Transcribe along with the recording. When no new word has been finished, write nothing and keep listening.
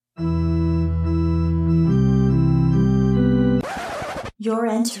You're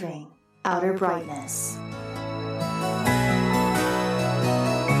entering Outer Brightness.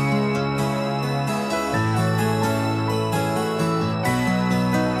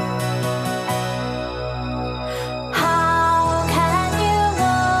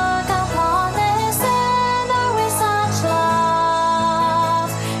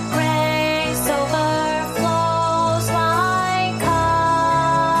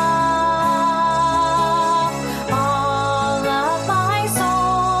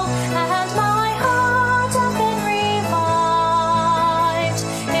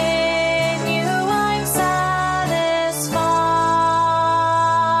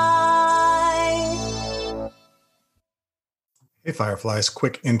 Hey Fireflies,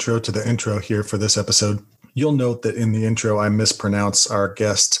 quick intro to the intro here for this episode. You'll note that in the intro I mispronounce our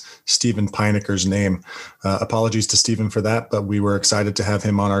guest Steven Pineker's name. Apologies to Steven for that, but we were excited to have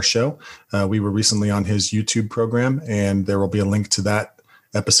him on our show. We were recently on his YouTube program, and there will be a link to that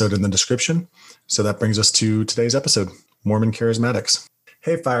episode in the description. So that brings us to today's episode, Mormon Charismatics.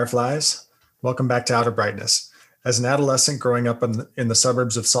 Hey Fireflies, welcome back to Outer Brightness. As an adolescent growing up in the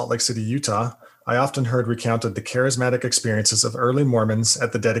suburbs of Salt Lake City, Utah, I often heard recounted the charismatic experiences of early Mormons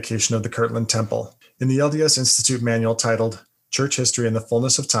at the dedication of the Kirtland Temple. In the LDS Institute manual titled Church History in the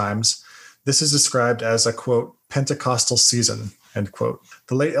Fullness of Times, this is described as a, quote, Pentecostal season, end quote.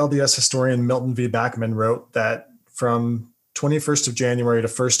 The late LDS historian Milton V. Bachman wrote that from 21st of January to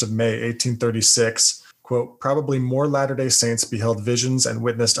 1st of May, 1836, quote, probably more Latter-day Saints beheld visions and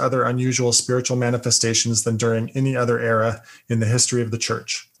witnessed other unusual spiritual manifestations than during any other era in the history of the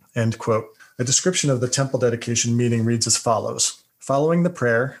church, end quote. A description of the temple dedication meeting reads as follows. Following the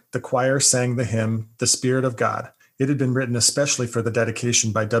prayer, the choir sang the hymn, The Spirit of God. It had been written especially for the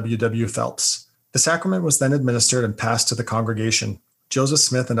dedication by W. W. Phelps. The sacrament was then administered and passed to the congregation. Joseph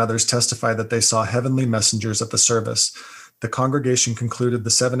Smith and others testified that they saw heavenly messengers at the service. The congregation concluded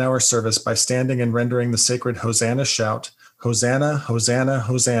the 7-hour service by standing and rendering the sacred Hosanna shout, Hosanna, Hosanna,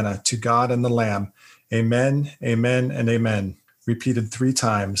 Hosanna, to God and the Lamb. Amen, amen, and amen, repeated 3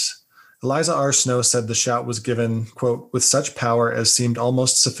 times. Eliza R. Snow said the shout was given, quote, with such power as seemed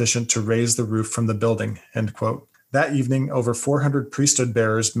almost sufficient to raise the roof from the building, end quote. That evening, over 400 priesthood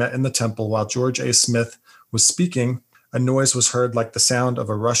bearers met in the temple while George A. Smith was speaking. A noise was heard like the sound of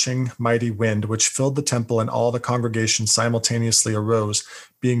a rushing, mighty wind, which filled the temple, and all the congregation simultaneously arose,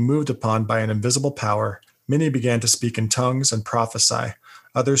 being moved upon by an invisible power. Many began to speak in tongues and prophesy.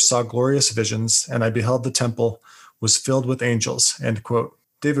 Others saw glorious visions, and I beheld the temple was filled with angels, end quote.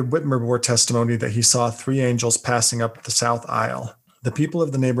 David Whitmer bore testimony that he saw 3 angels passing up the south aisle. The people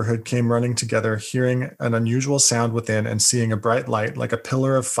of the neighborhood came running together, hearing an unusual sound within and seeing a bright light like a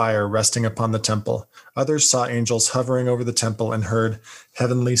pillar of fire resting upon the temple. Others saw angels hovering over the temple and heard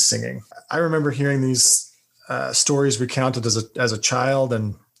heavenly singing. I remember hearing these stories recounted as a child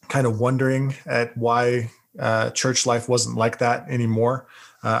and kind of wondering at why church life wasn't like that anymore.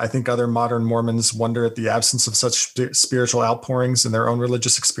 I think other modern Mormons wonder at the absence of such spiritual outpourings in their own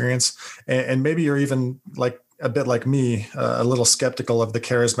religious experience. And maybe you're even a bit like me, a little skeptical of the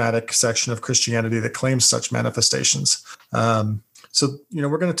charismatic section of Christianity that claims such manifestations. So,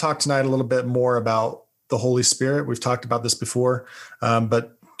 we're going to talk tonight a little bit more about the Holy Spirit. We've talked about this before,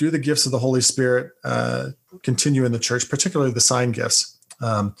 but do the gifts of the Holy Spirit continue in the church, particularly the sign gifts?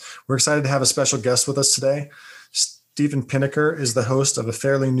 We're excited to have a special guest with us today. Steven Pineker is the host of a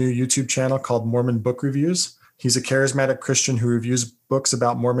fairly new YouTube channel called Mormon Book Reviews. He's a charismatic Christian who reviews books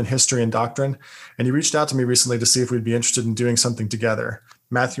about Mormon history and doctrine, and he reached out to me recently to see if we'd be interested in doing something together.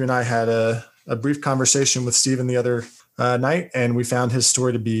 Matthew and I had a brief conversation with Steven the other night, and we found his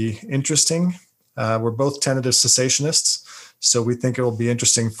story to be interesting. We're both tentative cessationists, so we think it will be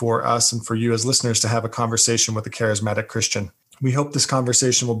interesting for us and for you as listeners to have a conversation with a charismatic Christian. We hope this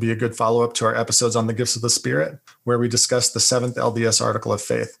conversation will be a good follow-up to our episodes on the gifts of the Spirit, where we discuss the 7th LDS Article of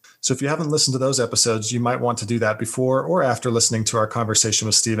Faith. So if you haven't listened to those episodes, you might want to do that before or after listening to our conversation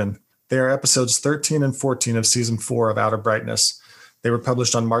with Steven. They are episodes 13 and 14 of Season 4 of Outer Brightness. They were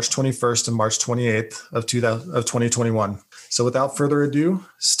published on March 21st and March 28th of 2021. So without further ado,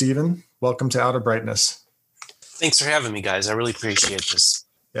 Steven, welcome to Outer Brightness. Thanks for having me, guys. I really appreciate this.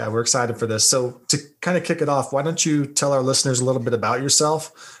 Yeah, we're excited for this. So to kind of kick it off, why don't you tell our listeners a little bit about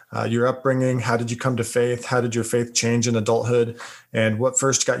yourself, your upbringing, how did you come to faith, how did your faith change in adulthood, and what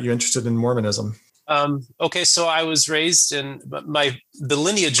first got you interested in Mormonism? Okay, so I was raised in the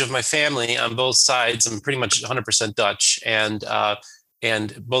lineage of my family on both sides. I'm pretty much 100% Dutch, and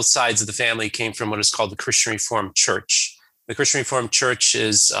both sides of the family came from what is called the Christian Reformed Church. The Christian Reformed Church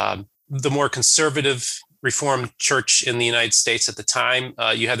is the more conservative Reformed Church in the United States at the time.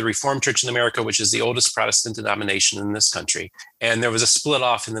 You had the Reformed Church in America, which is the oldest Protestant denomination in this country. And there was a split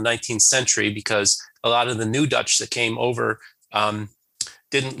off in the 19th century because a lot of the new Dutch that came over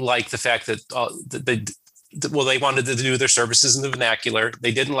didn't like the fact that they wanted to do their services in the vernacular.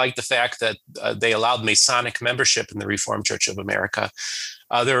 They didn't like the fact that they allowed Masonic membership in the Reformed Church of America.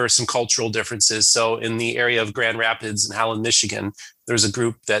 There are some cultural differences. So in the area of Grand Rapids and Holland, Michigan, there's a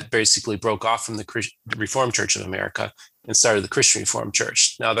group that basically broke off from the Reformed Church of America and started the Christian Reformed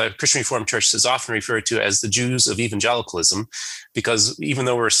Church. Now, the Christian Reformed Church is often referred to as the Jews of evangelicalism, because even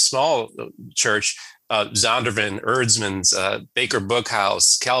though we're a small church, Zondervan, Erzmans, Baker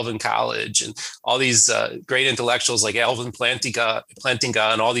Bookhouse, Calvin College, and all these great intellectuals like Alvin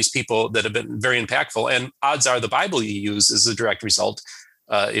Plantinga, and all these people that have been very impactful. And odds are the Bible you use is a direct result.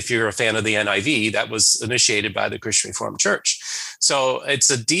 If you're a fan of the NIV, that was initiated by the Christian Reformed Church. So it's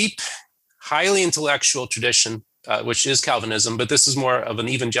a deep, highly intellectual tradition, which is Calvinism, but this is more of an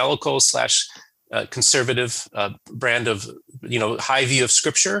evangelical / conservative brand of, high view of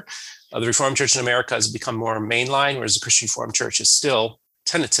Scripture. The Reformed Church in America has become more mainline, whereas the Christian Reformed Church is still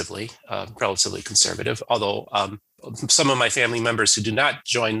tentatively relatively conservative, although some of my family members who do not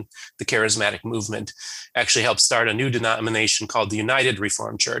join the charismatic movement actually helped start a new denomination called the United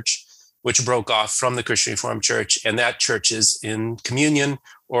Reformed Church, which broke off from the Christian Reformed Church. And that church is in communion,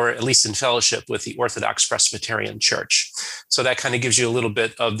 or at least in fellowship, with the Orthodox Presbyterian Church. So that kind of gives you a little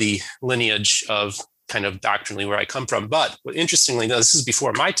bit of the lineage of kind of doctrinally where I come from. But interestingly, now this is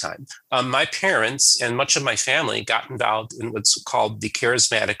before my time, my parents and much of my family got involved in what's called the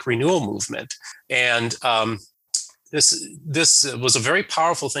Charismatic Renewal Movement. And this was a very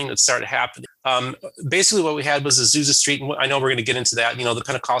powerful thing that started happening. Basically, what we had was Azusa Street, and I know we're going to get into that, the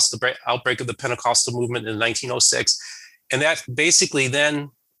Pentecostal outbreak of the Pentecostal movement in 1906. And that basically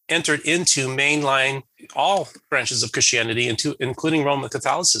then entered into mainline all branches of Christianity, including Roman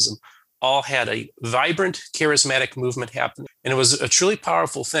Catholicism, all had a vibrant charismatic movement happening. And it was a truly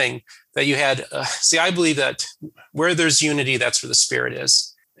powerful thing that you had. I believe that where there's unity, that's where the Spirit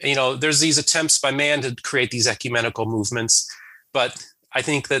is. There's these attempts by man to create these ecumenical movements, but I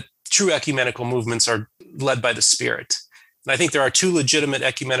think that true ecumenical movements are led by the Spirit. And I think there are two legitimate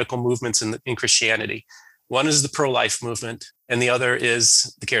ecumenical movements in Christianity. One is the pro-life movement, and the other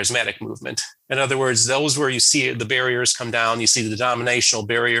is the charismatic movement. In other words, those where you see the barriers come down, you see the denominational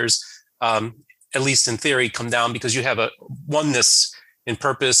barriers, at least in theory, come down because you have a oneness in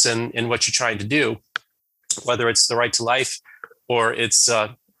purpose and in what you're trying to do, whether it's the right to life or it's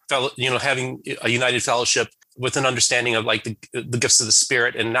having a united fellowship with an understanding of like the gifts of the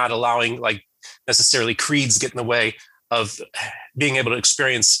Spirit, and not allowing like necessarily creeds get in the way of being able to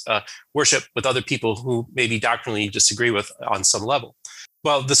experience worship with other people who maybe doctrinally disagree with on some level.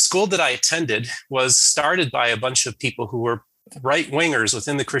 Well, the school that I attended was started by a bunch of people who were right-wingers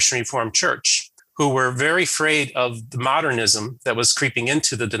within the Christian Reformed Church, who were very afraid of the modernism that was creeping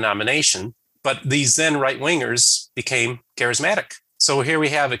into the denomination. But these then right-wingers became charismatic. So here we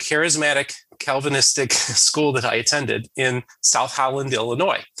have a charismatic Calvinistic school that I attended in South Holland,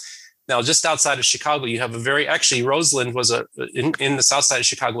 Illinois. Now, just outside of Chicago, you have Roseland was in the south side of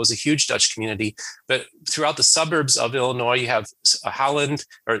Chicago was a huge Dutch community. But throughout the suburbs of Illinois, you have South Holland,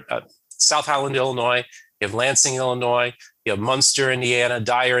 Illinois. You have Lansing, Illinois. You have Munster, Indiana,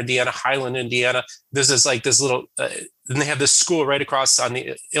 Dyer, Indiana, Highland, Indiana. There's this little, then they have this school right across on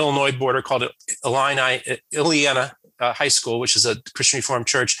the Illinois border called Illiana High School, which is a Christian Reformed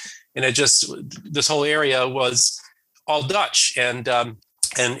church. And this whole area was all Dutch and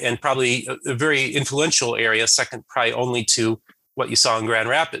probably a very influential area, second probably only to what you saw in Grand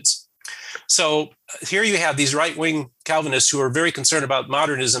Rapids. So here you have these right-wing Calvinists who are very concerned about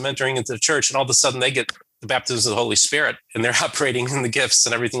modernism entering into the church, and all of a sudden they get the baptism of the Holy Spirit, and they're operating in the gifts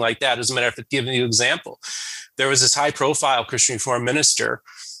and everything like that. As a matter of fact, giving you an example, there was this high-profile Christian Reformed minister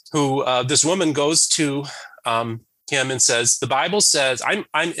who this woman goes to him and says, "The Bible says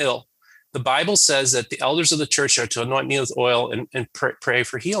I'm ill. The Bible says that the elders of the church are to anoint me with oil and pray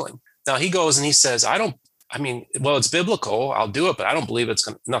for healing." Now he goes and he says, it's biblical. I'll do it, but I don't believe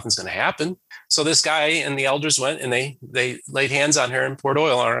nothing's going to happen. So this guy and the elders went and they laid hands on her and poured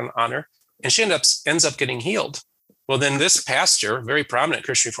oil on her, and she ends up getting healed. Well, then this pastor, very prominent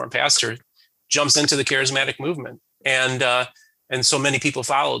Christian Reformed pastor, jumps into the charismatic movement, and so many people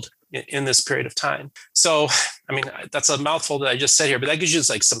followed in this period of time. So, that's a mouthful that I just said here, but that gives you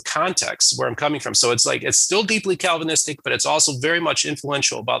like some context where I'm coming from. So it's still deeply Calvinistic, but it's also very much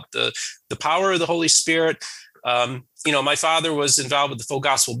influential about the power of the Holy Spirit, My father was involved with the Full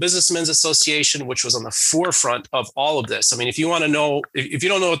Gospel Businessmen's Association, which was on the forefront of all of this. I mean, if you want to know, if you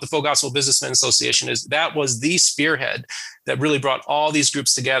don't know what the Full Gospel Businessmen's Association is, that was the spearhead that really brought all these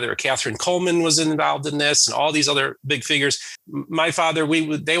groups together. Catherine Coleman was involved in this, and all these other big figures. My father,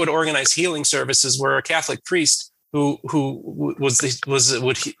 they would organize healing services where a Catholic priest who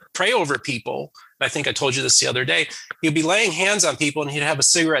would pray over people. I think I told you this the other day. He'd be laying hands on people and he'd have a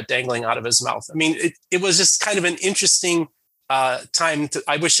cigarette dangling out of his mouth. I mean, it was just kind of an interesting time.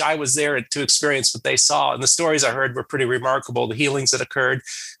 I wish I was there to experience what they saw. And the stories I heard were pretty remarkable. The healings that occurred,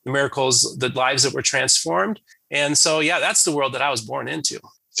 the miracles, the lives that were transformed. And so, yeah, that's the world that I was born into.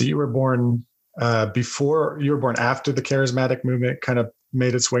 So you were born after the charismatic movement kind of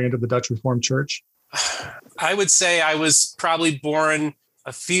made its way into the Dutch Reformed Church? I would say I was probably born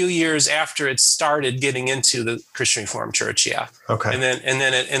a few years after it started getting into the Christian Reformed Church. Yeah. Okay. And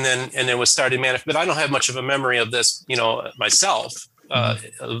then it was started but I don't have much of a memory of this, myself,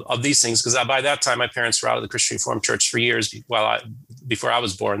 of these things, because by that time my parents were out of the Christian Reformed Church for years. Before I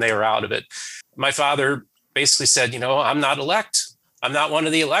was born, they were out of it. My father basically said, I'm not elect. I'm not one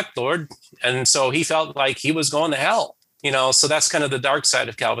of the elect, Lord. And so he felt like he was going to hell, so that's kind of the dark side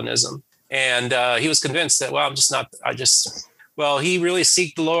of Calvinism. And he was convinced that, he really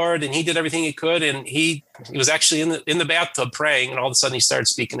seeked the Lord and he did everything he could. And he was actually in the bathtub praying, and all of a sudden he started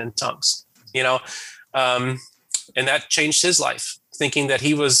speaking in tongues, and that changed his life, thinking that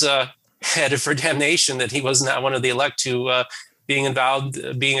he was headed for damnation, that he was not one of the elect to being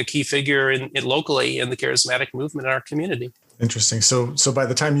involved, being a key figure locally in the charismatic movement in our community. Interesting. So by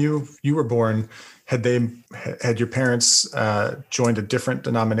the time you were born, had your parents joined a different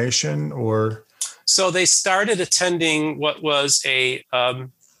denomination, or? So they started attending what was a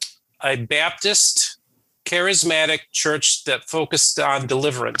Baptist charismatic church that focused on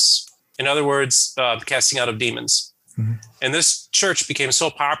deliverance. In other words, casting out of demons. Mm-hmm. And this church became so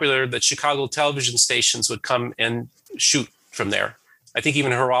popular that Chicago television stations would come and shoot from there. I think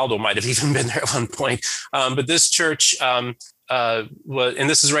even Geraldo might have even been there at one point. But this church and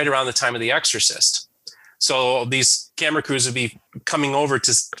this is right around the time of The Exorcist. So these camera crews would be coming over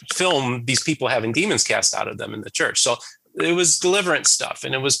to film these people having demons cast out of them in the church. So it was deliverance stuff,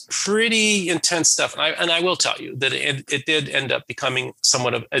 and it was pretty intense stuff. And I will tell you that it did end up becoming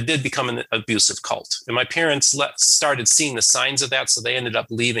it did become an abusive cult. And my parents started seeing the signs of that, so they ended up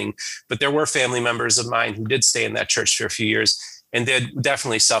leaving. But there were family members of mine who did stay in that church for a few years and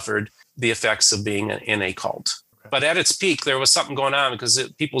definitely suffered the effects of being in a cult. But at its peak, there was something going on because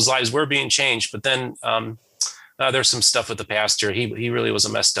people's lives were being changed. But then there's some stuff with the pastor. He really was a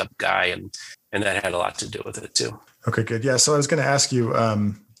messed up guy, and that had a lot to do with it too. Okay, good. Yeah. So I was going to ask you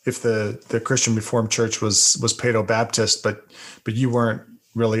if the Christian Reformed Church was Paedo-Baptist, but you weren't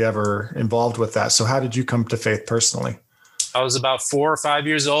really ever involved with that. So how did you come to faith personally? I was about 4 or 5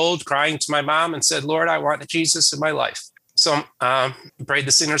 years old, crying to my mom and said, "Lord, I want Jesus in my life." So prayed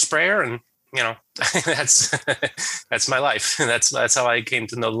the sinner's prayer, and that's my life. That's how I came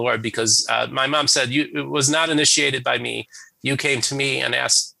to know the Lord, because my mom said, it was not initiated by me. You came to me and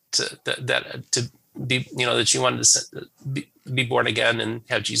asked to be, that you wanted to be born again and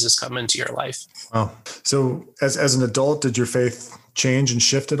have Jesus come into your life. Wow. So as an adult, did your faith change and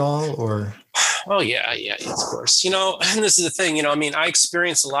shift at all, or? Oh yeah, of course. And this is the thing, I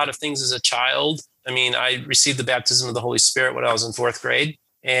experienced a lot of things as a child. I received the baptism of the Holy Spirit when I was in 4th grade.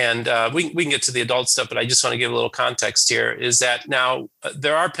 And we can get to the adult stuff, but I just want to give a little context here, is that now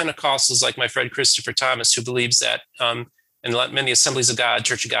there are Pentecostals like my friend Christopher Thomas, who believes that, and many Assemblies of God,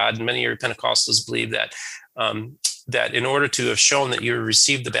 Church of God, and many of your Pentecostals believe that, that in order to have shown that you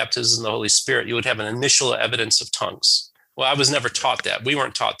received the baptism of the Holy Spirit, you would have an initial evidence of tongues. Well, I was never taught that. We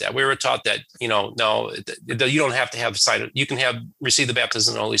weren't taught that. We were taught that, no, you don't have to have you can receive the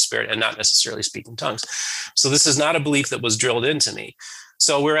baptism of the Holy Spirit and not necessarily speak in tongues. So this is not a belief that was drilled into me.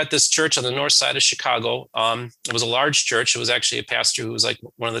 So we're at this church on the north side of Chicago. It was a large church. It was actually a pastor who was like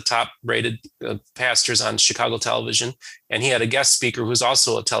one of the top rated pastors on Chicago television. And he had a guest speaker who's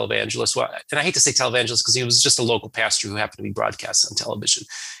also a televangelist. Well, and I hate to say televangelist because he was just a local pastor who happened to be broadcast on television.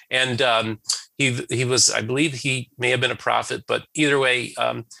 And he was, I believe he may have been a prophet, but either way,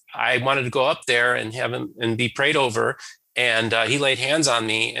 I wanted to go up there and have him and be prayed over. And he laid hands on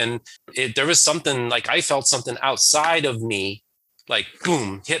me, and there was something, like I felt something outside of me, like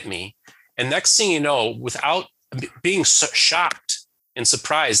boom, hit me. And next thing you know, without being shocked and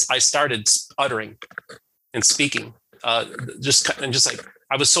surprised, I started uttering and speaking. Just like,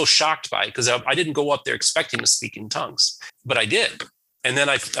 I was so shocked by it because I didn't go up there expecting to speak in tongues, but I did. and then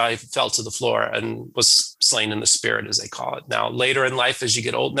I fell to the floor and was slain in the spirit, as they call it. Now, later in life, as you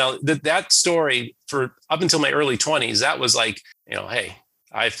get old, now that story for up until my early 20s, that was like, hey,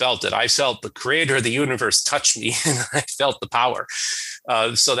 I felt it. I felt the creator of the universe touch me, and I felt the power.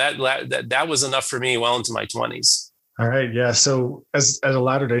 So that was enough for me well into my 20s. All right. Yeah. So as a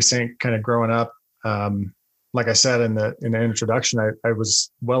Latter-day Saint kind of growing up, like I said in the introduction, I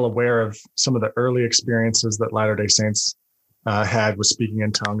was well aware of some of the early experiences that Latter-day Saints had with speaking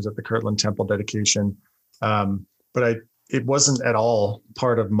in tongues at the Kirtland Temple dedication. But it wasn't at all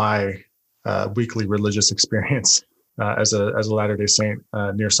part of my weekly religious experience as a Latter-day Saint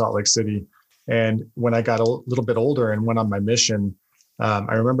near Salt Lake City. And when I got a little bit older and went on my mission,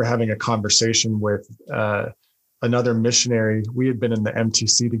 I remember having a conversation with another missionary. We had been in the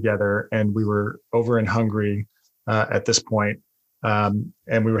MTC together, and we were over in Hungary at this point. And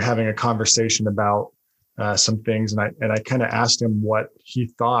we were having a conversation about some things. And I kind of asked him what he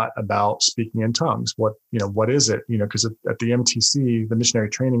thought about speaking in tongues. What is it? Because at the MTC, the Missionary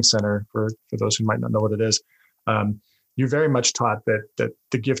Training Center, for those who might not know what it is, you very much taught that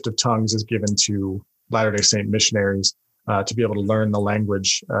the gift of tongues is given to Latter-day Saint missionaries to be able to learn the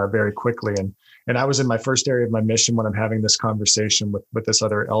language very quickly. And I was in my first area of my mission when I'm having this conversation with this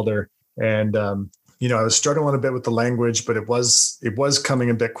other elder. And, I was struggling a bit with the language, but it was coming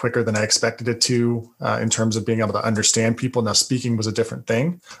a bit quicker than I expected it to in terms of being able to understand people. Now, speaking was a different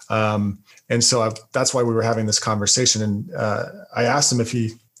thing. And so that's why we were having this conversation. And I asked him if he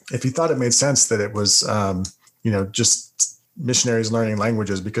thought it made sense that it was, just missionaries learning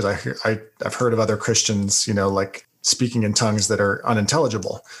languages, because I've heard of other Christians, like speaking in tongues that are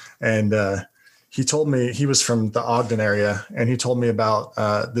unintelligible. And he told me, he was from the Ogden area, and he told me about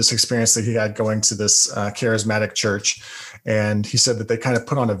this experience that he had going to this charismatic church. And he said that they kind of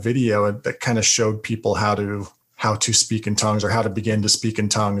put on a video that kind of showed people how to speak in tongues, or how to begin to speak in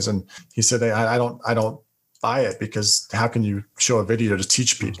tongues. And he said, I don't buy it, because how can you show a video to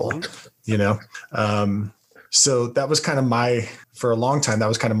teach people, So that was kind of for a long time, that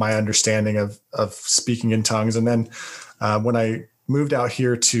was kind of my understanding of speaking in tongues. And then when I moved out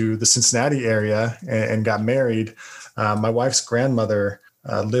here to the Cincinnati area and got married, my wife's grandmother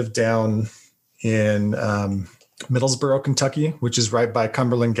lived down in Middlesboro, Kentucky, which is right by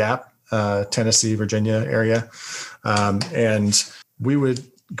Cumberland Gap, Tennessee, Virginia area. And we would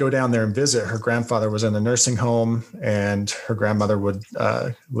go down there and visit. Her grandfather was in a nursing home, and her grandmother was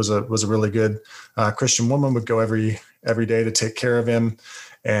a really good Christian woman, would go every day to take care of him.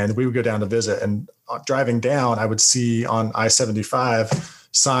 And we would go down to visit, and driving down, I would see on I-75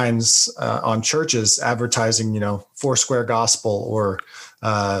 signs on churches advertising, Foursquare Gospel, or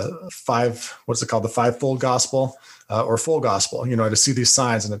the fivefold gospel, or full gospel, to see these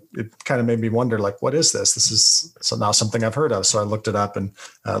signs. And it kind of made me wonder, like, what is this? This is now something I've heard of. So I looked it up and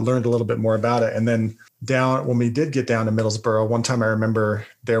learned a little bit more about it. And then when we did get down to Middlesboro, one time I remember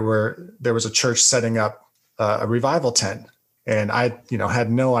there was a church setting up a revival tent. And I,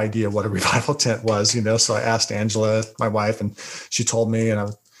 had no idea what a revival tent was, so I asked Angela, my wife, and she told me.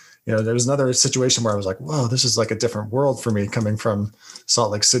 And there was another situation where I was like, whoa, this is like a different world for me, coming from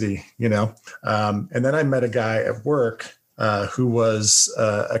Salt Lake City, And then I met a guy at work who was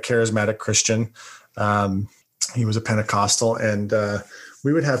a charismatic Christian. He was a Pentecostal, and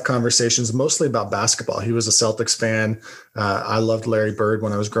we would have conversations mostly about basketball. He was a Celtics fan. I loved Larry Bird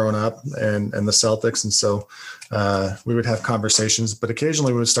when I was growing up, and the Celtics. And so we would have conversations, but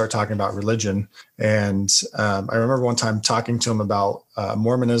occasionally we would start talking about religion. And I remember one time talking to him about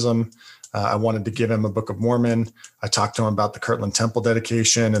Mormonism. I wanted to give him a Book of Mormon. I talked to him about the Kirtland Temple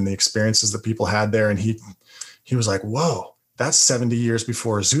dedication and the experiences that people had there. And he was like, whoa, that's 70 years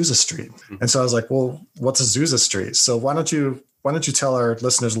before Azusa Street. And so I was like, well, what's Azusa Street? So why don't you tell our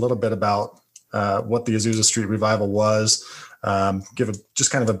listeners a little bit about what the Azusa Street revival was, give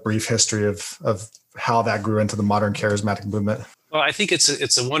just kind of a brief history of how that grew into the modern charismatic movement? Well, I think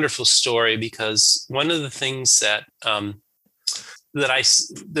it's a wonderful story, because one of the things that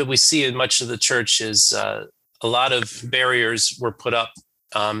we see in much of the church is a lot of barriers were put up,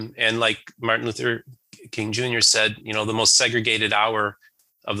 and like Martin Luther King Jr. said, the most segregated hour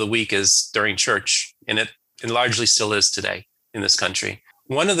of the week is during church, and it largely still is today in this country.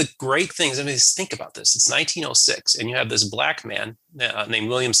 One of the great things, just think about this. It's 1906, and you have this black man named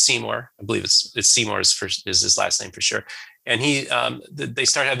William Seymour. I believe it's Seymour is his last name for sure. And they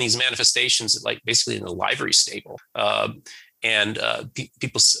start having these manifestations, like basically in the livery stable.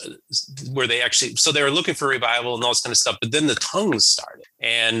 People where they actually, so they were looking for revival and all this kind of stuff, but then the tongues started,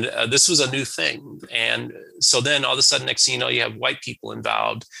 and this was a new thing. And so then all of a sudden, next thing you know, you have white people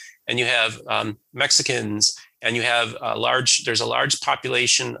involved, and you have Mexicans and you have there's a large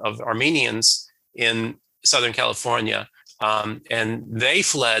population of Armenians in Southern California, and they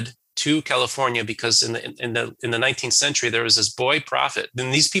fled to California because in the 19th century there was this boy prophet,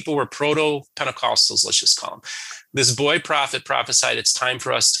 and these people were proto-Pentecostals, let's just call them. This boy prophet prophesied, "It's time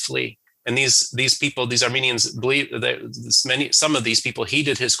for us to flee." And these people, these Armenians, believe that some of these people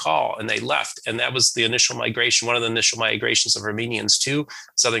heeded his call and they left. And that was the initial migration. One of the initial migrations of Armenians to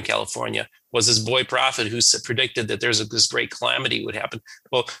Southern California was this boy prophet who predicted that this great calamity would happen.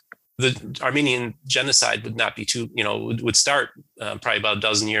 Well, the Armenian genocide would not be would start probably about a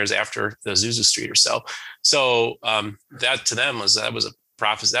dozen years after the Azusa Street or so. So that to them was a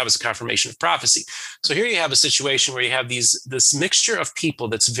prophecy. That was a confirmation of prophecy. So here you have a situation where you have this mixture of people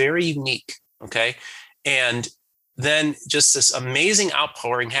that's very unique, okay? And then just this amazing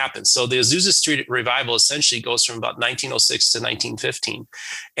outpouring happens. So the Azusa Street revival essentially goes from about 1906 to 1915.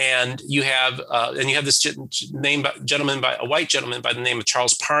 And you have this a white gentleman by the name of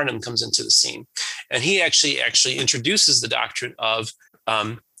Charles Parham comes into the scene. And he actually introduces the doctrine of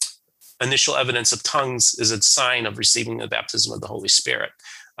initial evidence of tongues is a sign of receiving the baptism of the Holy Spirit.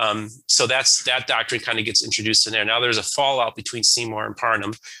 So that doctrine kind of gets introduced in there. Now there's a fallout between Seymour and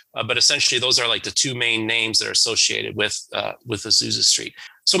Parham, but essentially those are like the two main names that are associated with Azusa Street.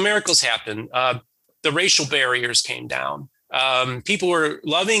 So miracles happen. The racial barriers came down. People were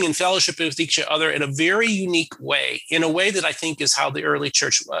loving and fellowshipping with each other in a very unique way, in a way that I think is how the early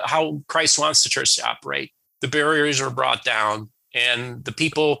church, how Christ wants the church to operate. The barriers were brought down, and the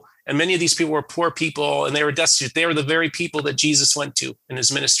people. And many of these people were poor people, and they were destitute. They were the very people that Jesus went to in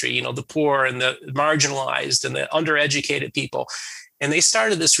his ministry, the poor and the marginalized and the undereducated people. And they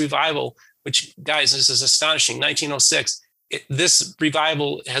started this revival, which, guys, this is astonishing. 1906, this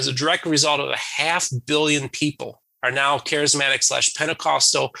revival has a direct result of 500 million people are now charismatic /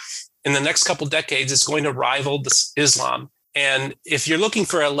 Pentecostal. In the next couple of decades, it's going to rival Islam. And if you're looking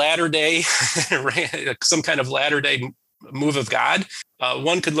for a latter-day, some kind of latter-day move of God,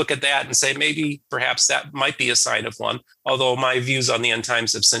 one could look at that and say perhaps that might be a sign of one, although my views on the end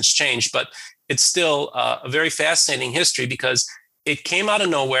times have since changed. But it's still a very fascinating history because it came out of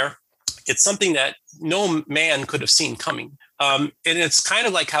nowhere. It's something that no man could have seen coming. And it's kind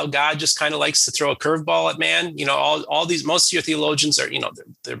of like how God just kind of likes to throw a curveball at man. Most of your theologians are,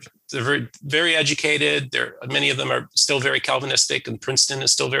 they're very, very educated. Many of them are still very Calvinistic, and Princeton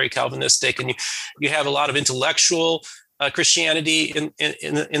is still very Calvinistic. And you have a lot of intellectual Christianity in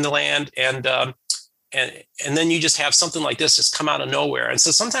the land, and then you just have something like this just come out of nowhere. And so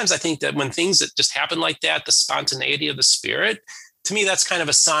sometimes I think that when things that just happen like that, the spontaneity of the Spirit, to me, that's kind of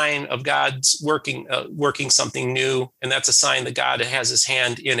a sign of God's working something new, and that's a sign that God has His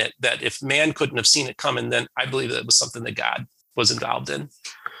hand in it. That if man couldn't have seen it coming, then I believe that it was something that God was involved in.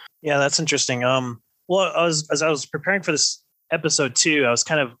 Yeah, that's interesting. Well, as I was preparing for this episode too, I was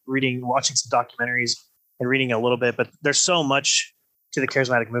kind of watching some documentaries and reading a little bit, but there's so much to the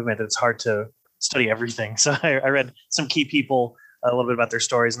charismatic movement that it's hard to study everything. So I read some key people, a little bit about their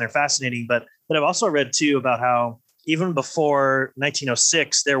stories, and they're fascinating. But I've also read too about how even before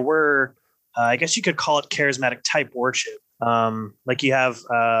 1906, there were, I guess you could call it charismatic type worship. Like you have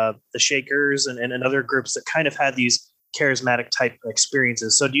the Shakers and other groups that kind of had these charismatic type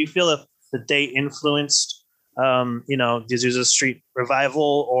experiences. So do you feel that they influenced the Azusa Street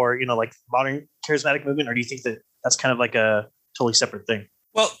revival or, like modern charismatic movement? Or do you think that that's kind of like a totally separate thing?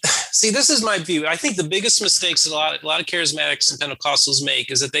 Well, see, this is my view. I think the biggest mistakes that a lot of charismatics and Pentecostals make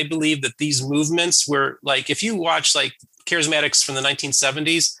is that they believe that these movements were like, if you watch like charismatics from the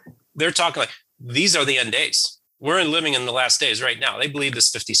 1970s, they're talking like, these are the end days. We're living in the last days right now. They believed this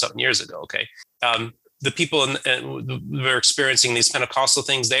 50 something years ago. Okay. The people who were experiencing these Pentecostal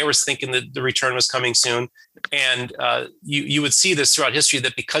things, they were thinking that the return was coming soon. And you would see this throughout history,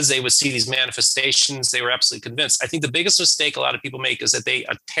 that because they would see these manifestations, they were absolutely convinced. I think the biggest mistake a lot of people make is that they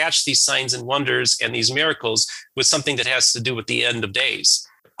attach these signs and wonders and these miracles with something that has to do with the end of days.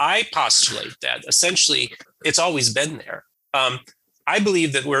 I postulate that essentially it's always been there. I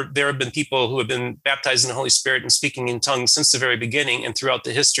believe that there have been people who have been baptized in the Holy Spirit and speaking in tongues since the very beginning and throughout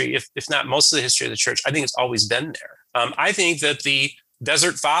the history, if not most of the history of the church. I think it's always been there. I think that the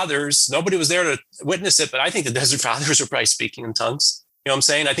Desert Fathers, nobody was there to witness it, but I think the Desert Fathers were probably speaking in tongues. You know what I'm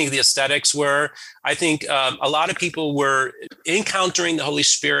saying? I think the ascetics were. I think a lot of people were encountering the Holy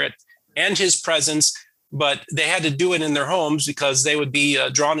Spirit and His presence, but they had to do it in their homes because they would be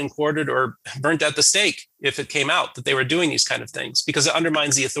drawn and quartered or burnt at the stake if it came out that they were doing these kind of things, because it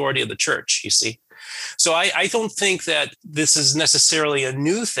undermines the authority of the church, you see. So I don't think that this is necessarily a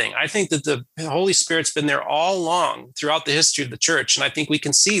new thing. I think that the Holy Spirit's been there all along throughout the history of the church. And I think we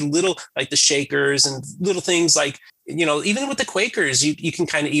can see little, like the Shakers and little things like, even with the Quakers, you can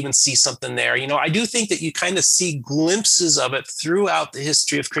kind of even see something there. I do think that you kind of see glimpses of it throughout the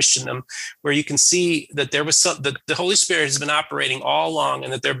history of Christendom, where you can see that there was that the Holy Spirit has been operating all along,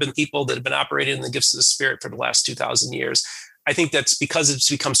 and that there have been people that have been operating in the gifts of the Spirit for the last 2,000 years. I think that's because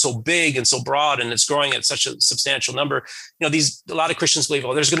it's become so big and so broad, and it's growing at such a substantial number. A lot of Christians believe,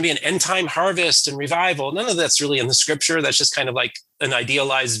 there's going to be an end time harvest and revival. None of that's really in the scripture. That's just kind of like an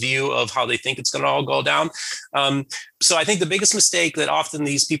idealized view of how they think it's going to all go down. So I think the biggest mistake that often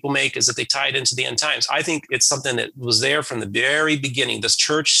these people make is that they tie it into the end times. I think it's something that was there from the very beginning. This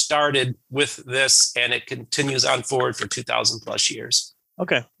church started with this, and it continues on forward for 2,000 plus years.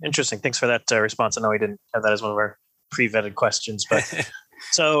 Okay, interesting. Thanks for that response. I know we didn't have that as one of our pre-vetted questions, but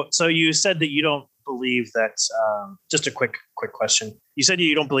so you said that you don't believe that. Just a quick question. You said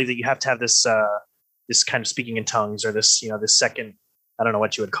you don't believe that you have to have this this kind of speaking in tongues, or this this second, I don't know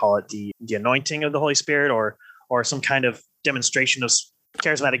what you would call it, the anointing of the Holy Spirit, or some kind of demonstration of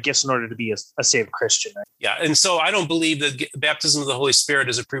charismatic gifts in order to be a saved Christian. Right? Yeah, and so I don't believe that baptism of the Holy Spirit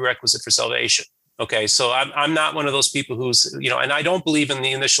is a prerequisite for salvation. Okay, so I'm not one of those people who's, and I don't believe in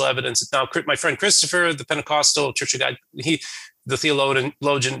the initial evidence. Now, my friend Christopher, the Pentecostal Church of God, the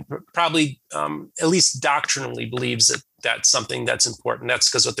theologian, probably at least doctrinally believes that that's something that's important. That's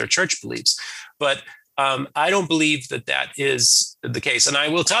because what their church believes. But I don't believe that is the case. And I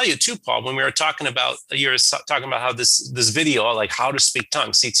will tell you too, Paul, when we were talking about, talking about how this video, like how to speak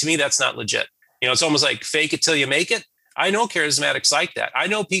tongues. See, to me, that's not legit. It's almost like fake it till you make it. I know charismatics like that. I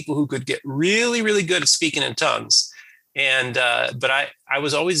know people who could get really, really good at speaking in tongues. And but I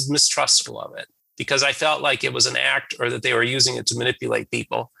was always mistrustful of it, because I felt like it was an act, or that they were using it to manipulate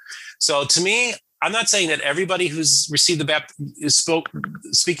people. So to me, I'm not saying that everybody who's received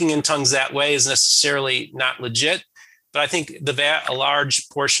speaking in tongues that way is necessarily not legit. But I think a large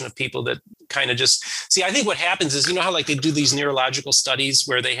portion of people that kind of just see, I think what happens is, how like they do these neurological studies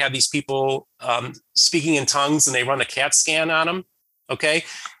where they have these people speaking in tongues and they run a CAT scan on them. Okay.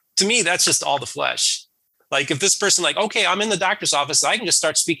 To me, that's just all the flesh. Like if this person okay, I'm in the doctor's office, I can just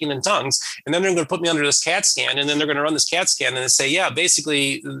start speaking in tongues, and then they're going to put me under this CAT scan, and then they're going to run this CAT scan and they say, yeah,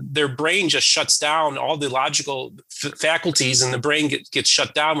 basically their brain just shuts down, all the logical faculties, and the brain gets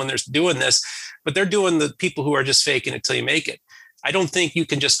shut down when they're doing this. But they're doing the people who are just faking it till you make it. I don't think you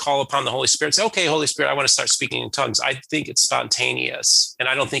can just call upon the Holy Spirit and say, okay, Holy Spirit, I want to start speaking in tongues. I think it's spontaneous. And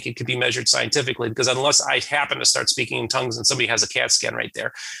I don't think it could be measured scientifically, because unless I happen to start speaking in tongues and somebody has a CAT scan right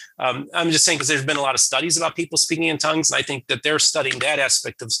there. I'm just saying, because there's been a lot of studies about people speaking in tongues. And I think that they're studying that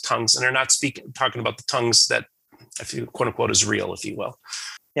aspect of tongues, and they're not talking about the tongues that, if you quote unquote, is real, if you will.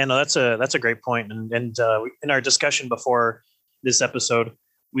 Yeah, no, that's a great point. And in our discussion before this episode,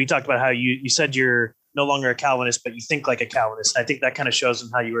 we talked about how you said you're no longer a Calvinist, but you think like a Calvinist. And I think that kind of shows in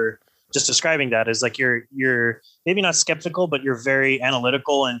how you were just describing that, is like you're maybe not skeptical, but you're very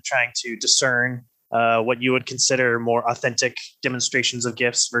analytical and trying to discern what you would consider more authentic demonstrations of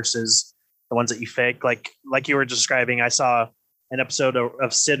gifts versus the ones that you fake. Like you were describing, I saw an episode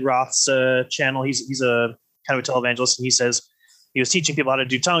of Sid Roth's channel. He's a kind of a televangelist, and he says he was teaching people how to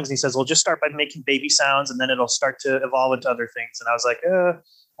do tongues. And he says, well, just start by making baby sounds, and then it'll start to evolve into other things. And I was like,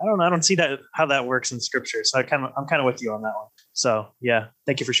 I don't know. I don't see how that works in scripture. So I'm kind of with you on that one. So yeah,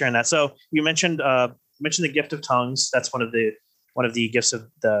 thank you for sharing that. So you mentioned the gift of tongues. That's one of the gifts of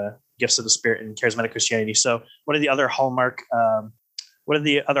the Spirit in charismatic Christianity. So what are the other hallmarks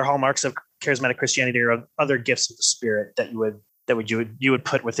of charismatic Christianity, or other gifts of the Spirit that you would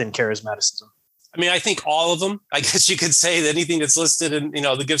put within charismaticism? I mean, I think all of them. I guess you could say that anything that's listed in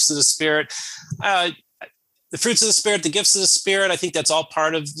the gifts of the Spirit. The fruits of the Spirit, the gifts of the Spirit, I think that's all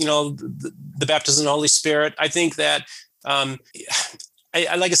part of, the baptism of the Holy Spirit. I think that, like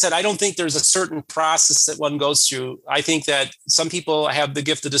I said, I don't think there's a certain process that one goes through. I think that some people have the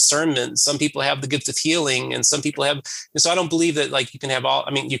gift of discernment, some people have the gift of healing, and some people have, and so I don't believe that you can have all,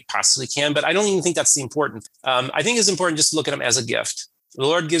 you possibly can, but I don't even think that's the important. I think it's important just to look at them as a gift. The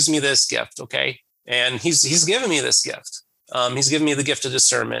Lord gives me this gift, okay? And he's given me this gift. He's given me the gift of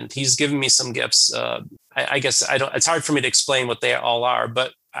discernment. He's given me some gifts. I guess it's hard for me to explain what they all are,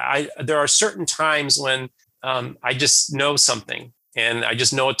 but there are certain times when I just know something, and I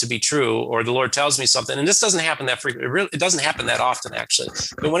just know it to be true, or the Lord tells me something. And this doesn't happen that frequently. It doesn't happen that often, actually.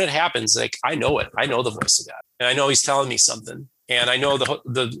 But when it happens, I know it. I know the voice of God, and I know He's telling me something. And I know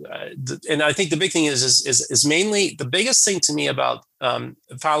and I think the big thing is mainly the biggest thing to me about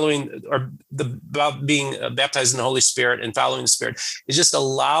about being baptized in the Holy Spirit and following the Spirit is just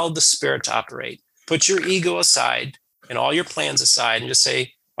allow the Spirit to operate. put your ego aside and all your plans aside and just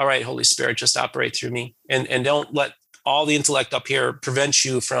say, all right, Holy Spirit, just operate through me. And don't let all the intellect up here prevent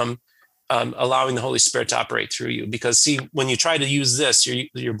you from allowing the Holy Spirit to operate through you. Because see, when you try to use this,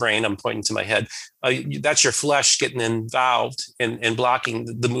 your brain, I'm pointing to my head, that's your flesh getting involved and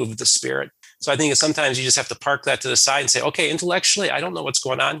blocking the move of the Spirit. So I think sometimes you just have to park that to the side and say, okay, intellectually, I don't know what's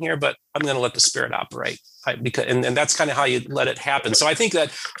going on here, but I'm going to let the Spirit operate. And that's kind of how you let it happen. So I think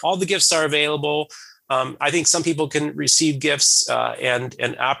that all the gifts are available. I think some people can receive gifts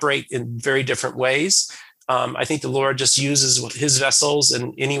and operate in very different ways. I think the Lord just uses his vessels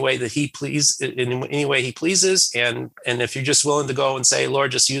in any way that he pleases, in any way he pleases. And if you're just willing to go and say,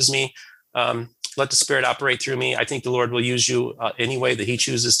 Lord, just use me, let the Spirit operate through me, I think the Lord will use you any way that he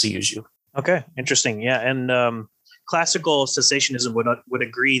chooses to use you. Okay, interesting. Yeah, and classical cessationism would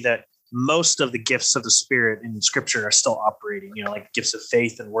agree that most of the gifts of the Spirit in Scripture are still operating, like gifts of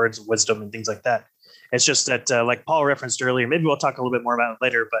faith and words of wisdom and things like that. It's just that, like Paul referenced earlier, maybe we'll talk a little bit more about it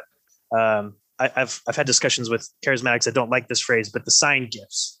later, but I've had discussions with charismatics that don't like this phrase, but the sign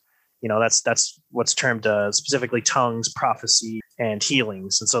gifts, that's what's termed specifically tongues, prophecy, and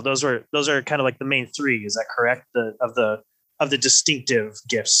healings. And so those are kind of like the main three. Is that correct? Of the distinctive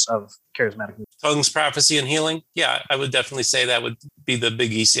gifts of charismatic movement. Tongues, prophecy, and healing. Yeah, I would definitely say that would be the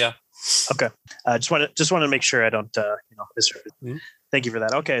biggies. Yeah. Okay. Just want to make sure I don't misrepresent. Mm-hmm. Thank you for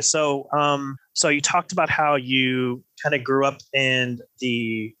that. Okay. So you talked about how you kind of grew up in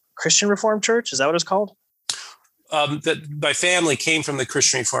the Christian Reformed Church. Is that what it's called? That my family came from the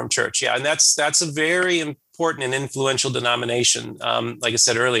Christian Reformed Church. Yeah. And that's a very important and influential denomination. Like I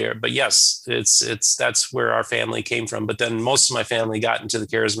said earlier, but yes, that's where our family came from. But then most of my family got into the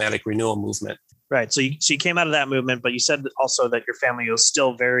charismatic renewal movement. Right. So you came out of that movement, but you said also that your family was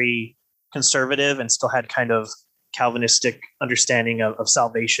still very conservative and still had kind of Calvinistic understanding of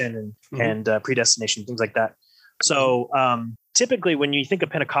salvation and predestination, things like that. So typically when you think of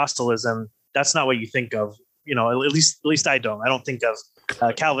Pentecostalism, that's not what you think of. At least I don't. I don't think of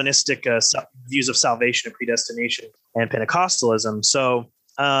Calvinistic views of salvation and predestination and Pentecostalism. So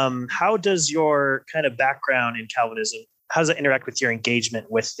how does your kind of background in Calvinism, how does that interact with your engagement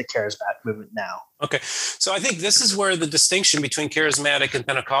with the charismatic movement now? Okay. So I think this is where the distinction between charismatic and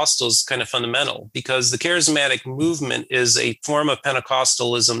Pentecostal is kind of fundamental, because the charismatic movement is a form of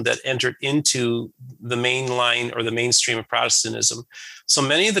Pentecostalism that entered into the main line or the mainstream of Protestantism. So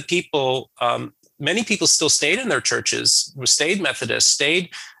many people still stayed in their churches, stayed Methodist,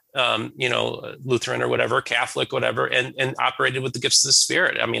 stayed Lutheran or whatever, Catholic, whatever, and operated with the gifts of the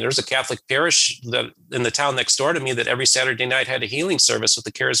Spirit. I mean, there's a Catholic parish that in the town next door to me that every Saturday night had a healing service with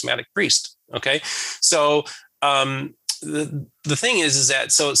a charismatic priest. Okay. So, the thing is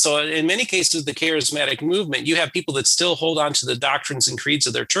that so in many cases, the charismatic movement, you have people that still hold on to the doctrines and creeds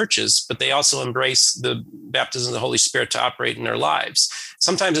of their churches, but they also embrace the baptism of the Holy Spirit to operate in their lives.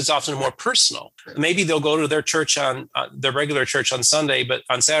 Sometimes it's often more personal. Maybe they'll go to their church on their regular church on Sunday, but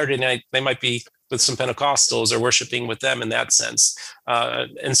on Saturday night, they might be with some Pentecostals or worshiping with them in that sense.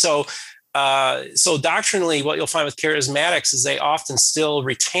 So doctrinally, what you'll find with charismatics is they often still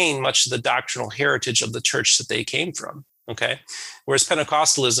retain much of the doctrinal heritage of the church that they came from. Okay. Whereas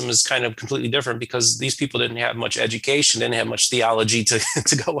Pentecostalism is kind of completely different because these people didn't have much education, didn't have much theology to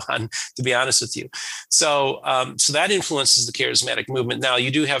go on, to be honest with you. So that influences the charismatic movement. Now, you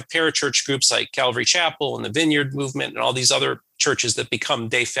do have parachurch groups like Calvary Chapel and the Vineyard movement and all these other churches that become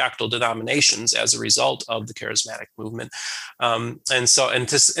de facto denominations as a result of the charismatic movement. And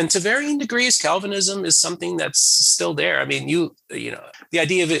to varying degrees, Calvinism is something that's still there. I mean, the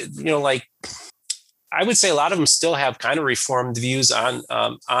idea of it, I would say a lot of them still have kind of reformed views on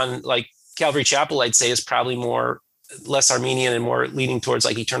like Calvary Chapel, I'd say is probably less Arminian and more leaning towards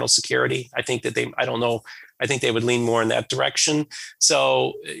like eternal security. I think that I think they would lean more in that direction.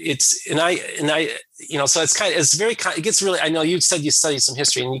 So it gets really, I know you said you studied some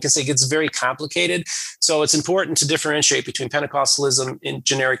history and you can say it gets very complicated. So it's important to differentiate between Pentecostalism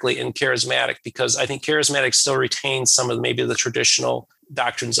generically and charismatic, because I think charismatic still retains some of maybe the traditional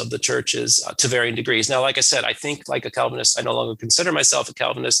doctrines of the churches to varying degrees. Now, like I said, I think like a Calvinist, I no longer consider myself a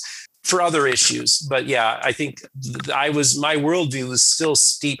Calvinist for other issues. But yeah, I think my worldview is still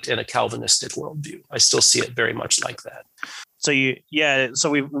steeped in a Calvinistic worldview. I still see it very much like that. So so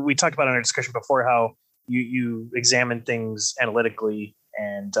we talked about in our discussion before how you examine things analytically.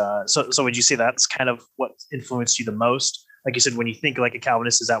 And so would you say that's kind of what influenced you the most? Like you said, when you think like a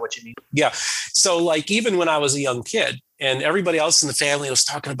Calvinist, is that what you mean? Yeah. So like even when I was a young kid, And everybody else in the family was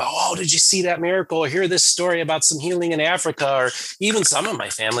talking about, oh, did you see that miracle? Or hear this story about some healing in Africa? Or even some of my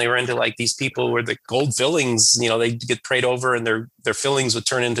family were into like these people where the gold fillings, they get prayed over and their fillings would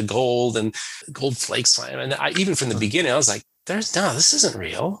turn into gold and gold flakes. And even from the beginning, I was like, this isn't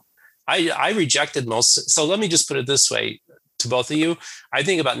real. I rejected most. So let me just put it this way to both of you. I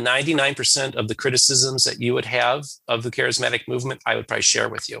think about 99% of the criticisms that you would have of the charismatic movement, I would probably share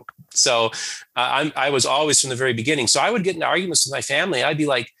with you. So I was always from the very beginning. So I would get into arguments with my family. I'd be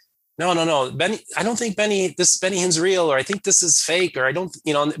like, no, Benny, I don't think Benny Hinn's real, or I think this is fake, or I don't,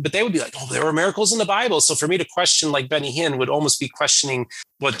 but they would be like, oh, there were miracles in the Bible. So for me to question like Benny Hinn would almost be questioning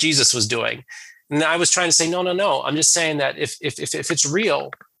what Jesus was doing. And I was trying to say, no. I'm just saying that if it's real,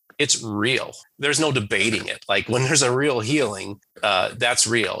 it's real. There's no debating it. Like when there's a real healing, that's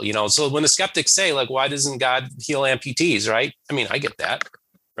real, So when the skeptics say like, why doesn't God heal amputees? Right. I mean, I get that.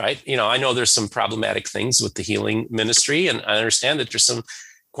 Right. I know there's some problematic things with the healing ministry, and I understand that there's some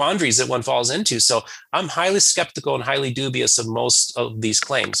quandaries that one falls into. So I'm highly skeptical and highly dubious of most of these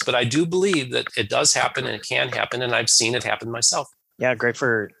claims, but I do believe that it does happen and it can happen. And I've seen it happen myself. Yeah.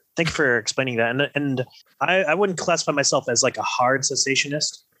 Thank you for explaining that. And I wouldn't classify myself as like a hard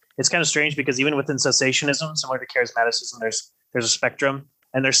cessationist. It's kind of strange because even within cessationism, similar to charismaticism, there's a spectrum,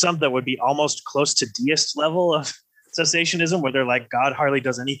 and there's some that would be almost close to deist level of cessationism, where they're like, God hardly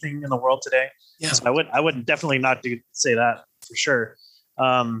does anything in the world today. Yeah. So I would definitely not say that for sure.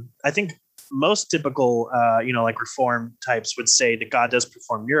 I think most typical, like Reformed types would say that God does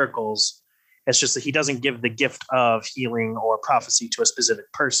perform miracles. It's just that he doesn't give the gift of healing or prophecy to a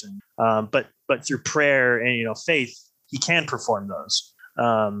specific person. But through prayer and, faith, he can perform those.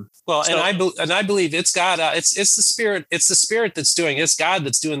 And I believe it's God. It's the Spirit. It's the Spirit that's doing it. It's God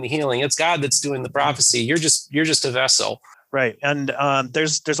that's doing the healing. It's God that's doing the prophecy. You're just a vessel, right? And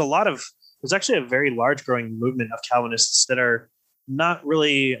there's actually a very large growing movement of Calvinists that are not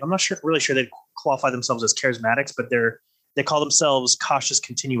really. I'm not really sure they qualify themselves as charismatics, but they call themselves cautious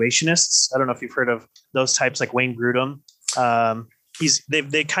continuationists. I don't know if you've heard of those types, like Wayne Grudem.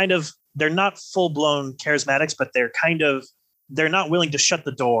 They're not full blown charismatics, but they're not willing to shut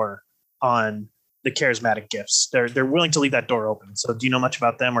the door on the charismatic gifts. They're willing to leave that door open. So do you know much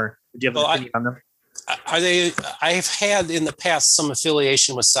about them, or do you have an opinion on them? I've had in the past some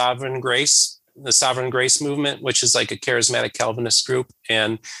affiliation with Sovereign Grace, the Sovereign Grace movement, which is like a charismatic Calvinist group.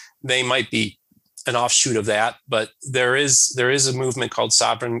 And they might be an offshoot of that, but there is a movement called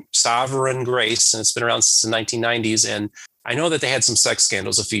Sovereign Grace, and it's been around since the 1990s. And I know that they had some sex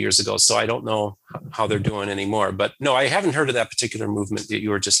scandals a few years ago, so I don't know how they're doing anymore. But no, I haven't heard of that particular movement that you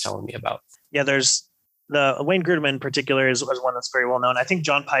were just telling me about. Yeah, there's the Wayne Grudem in particular is one that's very well known. I think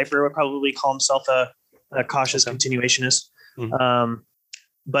John Piper would probably call himself a cautious continuationist. Mm-hmm.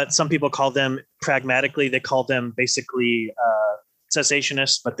 But some people call them pragmatically. They call them basically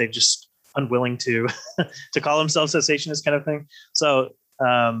cessationists, but they're just unwilling to call themselves cessationists, kind of thing. So.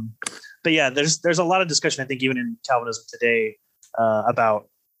 But yeah, there's a lot of discussion, I think, even in Calvinism today, about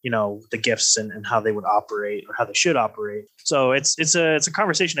the gifts and how they would operate or how they should operate. So it's a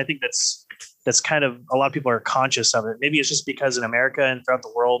conversation, I think, that's kind of, a lot of people are conscious of it. Maybe it's just because in America and throughout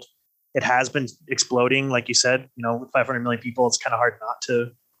the world, it has been exploding, like you said. With 500 million people, it's kind of hard not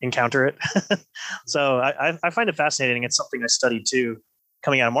to encounter it. So I find it fascinating. It's something I studied too,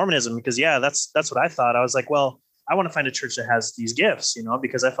 coming out of Mormonism, because that's what I thought. I was like, well, I want to find a church that has these gifts,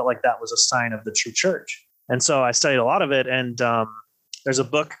 because I felt like that was a sign of the true church. And so I studied a lot of it. And there's a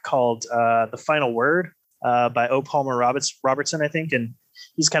book called The Final Word by O. Palmer Robertson, I think. And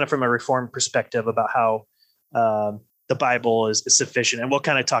he's kind of from a Reformed perspective about how the Bible is sufficient. And we'll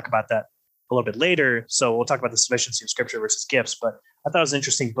kind of talk about that a little bit later. So we'll talk about the sufficiency of Scripture versus gifts. But I thought it was an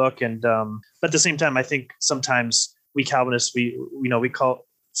interesting book. And but at the same time, I think sometimes we Calvinists, we call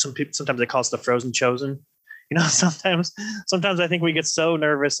some people, sometimes they call us the frozen chosen. Sometimes I think we get so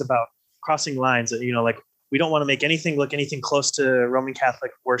nervous about crossing lines that, like we don't want to make anything look anything close to Roman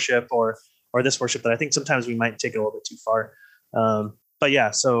Catholic worship or this worship, that I think sometimes we might take it a little bit too far. But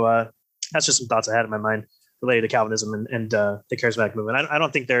yeah, so that's just some thoughts I had in my mind related to Calvinism and the charismatic movement. I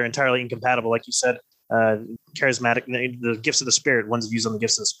don't think they're entirely incompatible. Like you said, charismatic, the gifts of the Spirit, one's views on the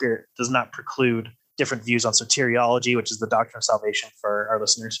gifts of the Spirit does not preclude different views on soteriology, which is the doctrine of salvation for our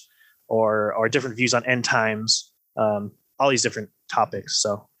listeners, or different views on end times, all these different topics.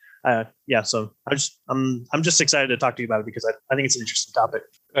 So, so I'm just excited to talk to you about it because I think it's an interesting topic.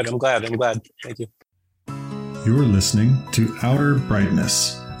 Good. I'm glad. Thank you. You're listening to Outer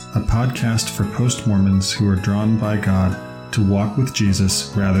Brightness, a podcast for post-Mormons who are drawn by God to walk with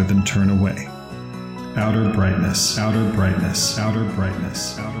Jesus rather than turn away. Outer Brightness, Outer Brightness, Outer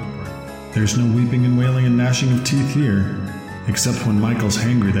Brightness, Outer Brightness. There's no weeping and wailing and gnashing of teeth here, except when Michael's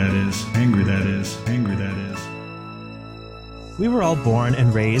hangry, that is. Hangry, that is. Hangry, that is. We were all born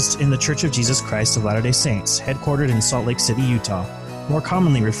and raised in the Church of Jesus Christ of Latter-day Saints, headquartered in Salt Lake City, Utah, more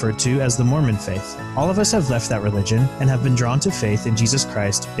commonly referred to as the Mormon faith. All of us have left that religion and have been drawn to faith in Jesus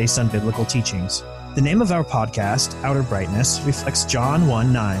Christ based on biblical teachings. The name of our podcast, Outer Brightness, reflects John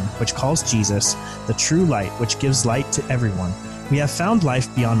 1:9, which calls Jesus the true light, which gives light to everyone. We have found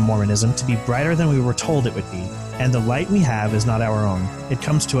life beyond Mormonism to be brighter than we were told it would be, and the light we have is not our own. It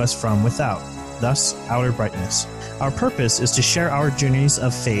comes to us from without, thus Outer Brightness. Our purpose is to share our journeys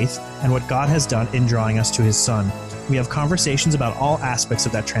of faith and what God has done in drawing us to His Son. We have conversations about all aspects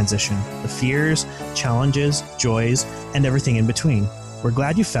of that transition, the fears, challenges, joys, and everything in between. We're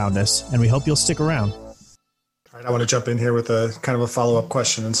glad you found us, and we hope you'll stick around. All right, I want to jump in here with a kind of a follow-up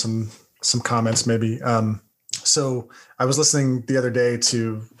question and some comments maybe. So I was listening the other day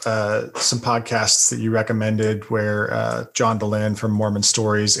to some podcasts that you recommended where John Dehlin from Mormon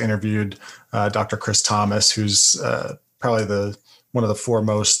Stories interviewed Dr. Chris Thomas, who's probably one of the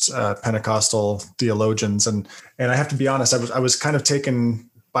foremost Pentecostal theologians. And I have to be honest, I was kind of taken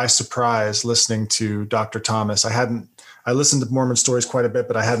by surprise listening to Dr. Thomas. I listened to Mormon Stories quite a bit,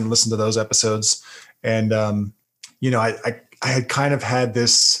 but I hadn't listened to those episodes. And, I had kind of had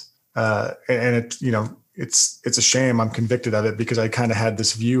this, it's a shame I'm convicted of it because I kind of had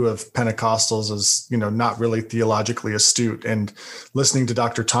this view of Pentecostals as, not really theologically astute. And listening to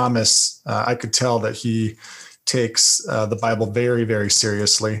Dr. Thomas, I could tell that he takes the Bible very, very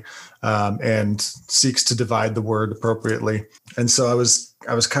seriously and seeks to divide the word appropriately. And so I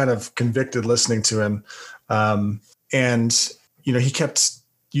was kind of convicted listening to him. And he kept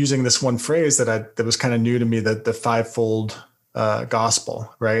using this one phrase that was kind of new to me, that the fivefold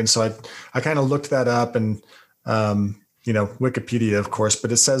gospel, right? And so I kind of looked that up and, Wikipedia, of course,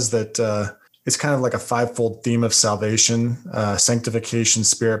 but it says that it's kind of like a fivefold theme of salvation, sanctification,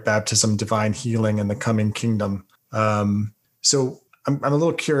 spirit baptism, divine healing, and the coming kingdom. So I'm a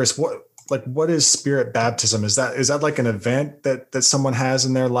little curious, what is spirit baptism? Is that like an event that someone has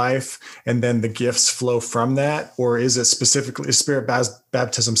in their life and then the gifts flow from that? Or is spirit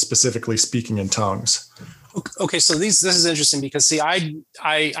baptism specifically speaking in tongues? Okay, so this is interesting because see,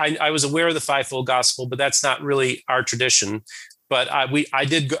 I was aware of the fivefold gospel, but that's not really our tradition. But I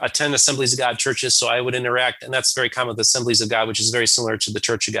did attend Assemblies of God churches, so I would interact, and that's very common with Assemblies of God, which is very similar to the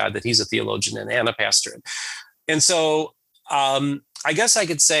Church of God that he's a theologian and a pastor in. And so I guess I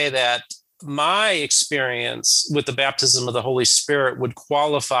could say that my experience with the baptism of the Holy Spirit would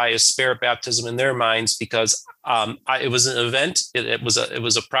qualify as spirit baptism in their minds because it was an event. It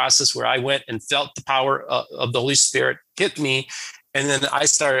was a process where I went and felt the power of the Holy Spirit hit me, and then I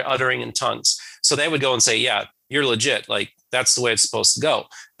started uttering in tongues. So they would go and say, "Yeah, you're legit. Like that's the way it's supposed to go."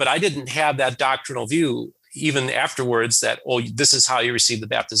 But I didn't have that doctrinal view even afterwards that, this is how you receive the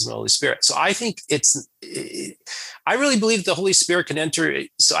baptism of the Holy Spirit. So I think I really believe the Holy Spirit can enter.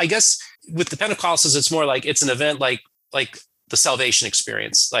 So I guess with the Pentecostals, it's more like it's an event like the salvation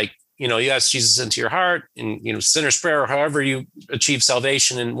experience. Like, you ask Jesus into your heart and, sinner's prayer, or however you achieve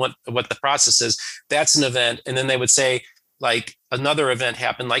salvation and what the process is, that's an event. And then they would say like another event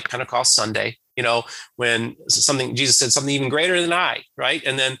happened like Pentecost Sunday, when Jesus said something even greater than I, right?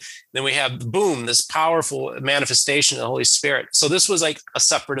 And then we have, boom, this powerful manifestation of the Holy Spirit. So this was like a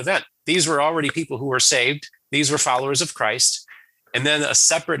separate event. These were already people who were saved. These were followers of Christ. And then a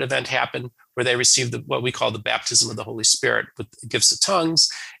separate event happened where they received what we call the baptism of the Holy Spirit with gifts of tongues.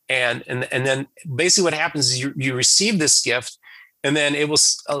 And then basically what happens is you receive this gift, and then it will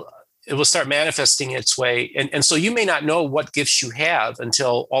start manifesting its way. And so you may not know what gifts you have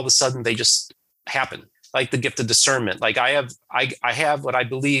until all of a sudden they just happen, like the gift of discernment. Like I have what I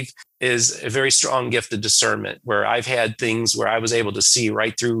believe is a very strong gift of discernment, where I've had things where I was able to see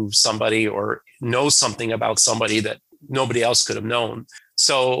right through somebody or know something about somebody that nobody else could have known.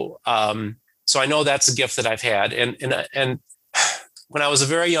 So I know that's a gift that I've had. And when I was a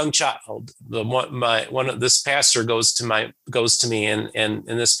very young child, this pastor goes to me and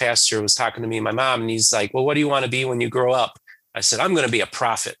this pastor was talking to me and my mom, and he's like, "Well, what do you want to be when you grow up?" I said, "I'm going to be a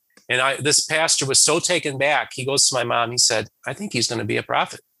prophet." And this pastor was so taken back. He goes to my mom. He said, "I think he's going to be a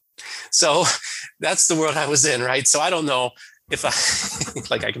prophet." So that's the world I was in, right? So I don't know if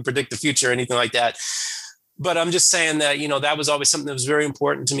I can predict the future or anything like that. But I'm just saying that, that was always something that was very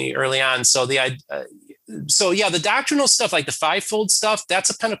important to me early on. So the doctrinal stuff, like the fivefold stuff,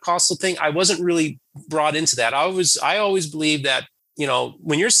 that's a Pentecostal thing. I wasn't really brought into that. I always believed that,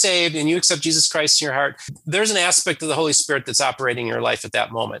 when you're saved and you accept Jesus Christ in your heart, there's an aspect of the Holy Spirit that's operating in your life at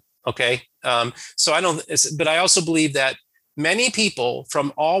that moment. Okay. But I also believe that many people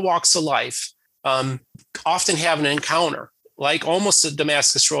from all walks of life often have an encounter, like almost a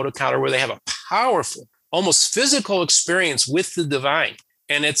Damascus Road encounter, where they have a powerful, almost physical experience with the divine.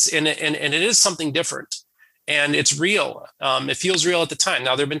 And it is something different. And it's real. It feels real at the time.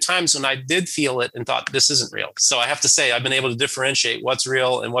 Now, there have been times when I did feel it and thought this isn't real. So I have to say I've been able to differentiate what's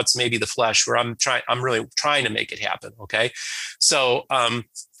real and what's maybe the flesh, where I'm really trying to make it happen. Okay. So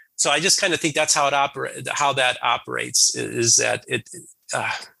I just kind of think that's how that operates, is that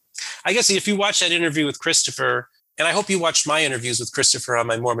I guess if you watch that interview with Christopher, and I hope you watched my interviews with Christopher on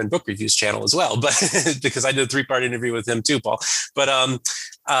my Mormon Book Reviews channel as well, but because I did a 3-part interview with him too, Paul. But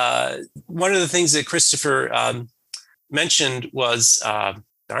one of the things that Christopher mentioned was,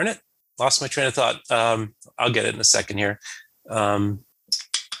 darn it, lost my train of thought. I'll get it in a second here. I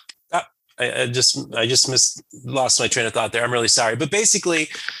just lost my train of thought there. I'm really sorry. But basically,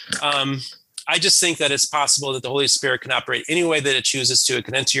 I just think that it's possible that the Holy Spirit can operate any way that it chooses to. It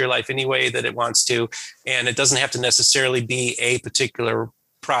can enter your life any way that it wants to. And it doesn't have to necessarily be a particular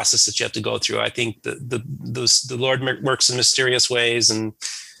process that you have to go through. I think the Lord works in mysterious ways, and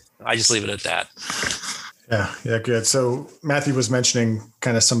I just leave it at that. Yeah, good. So Matthew was mentioning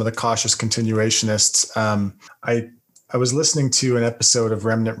kind of some of the cautious continuationists. I was listening to an episode of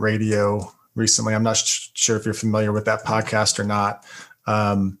Remnant Radio recently. I'm not sure if you're familiar with that podcast or not.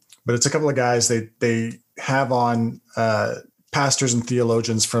 But it's a couple of guys, they have on pastors and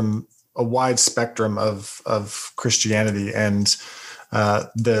theologians from a wide spectrum of Christianity. And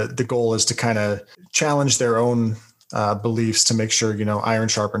the goal is to kind of challenge their own beliefs to make sure, iron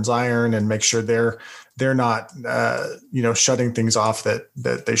sharpens iron, and make sure they're not, shutting things off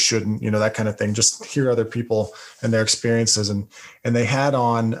that they shouldn't, that kind of thing. Just hear other people and their experiences. And they had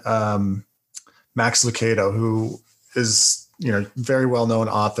on Max Lucado, who is, very well-known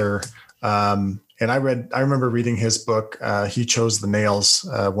author. And I remember reading his book, He Chose the Nails,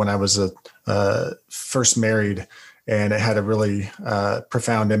 when I was first married, and it had a really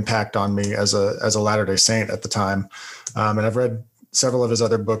profound impact on me as a Latter-day Saint at the time. And I've read several of his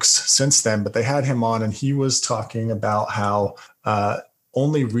other books since then, but they had him on, and he was talking about how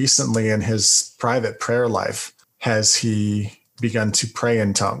only recently in his private prayer life has he begun to pray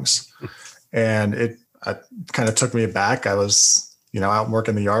in tongues. And it kind of took me aback. I was, out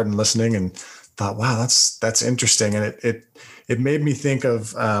working the yard and listening, and thought, wow, that's interesting. And it made me think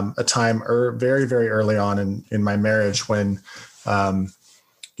of a time very, very early on in my marriage when,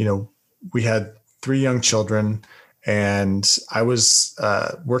 we had 3 young children, and I was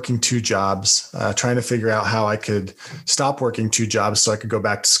working 2 jobs, trying to figure out how I could stop working 2 jobs so I could go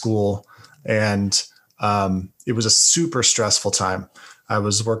back to school. And it was a super stressful time. I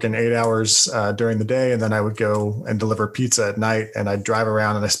was working 8 hours during the day, and then I would go and deliver pizza at night, and I'd drive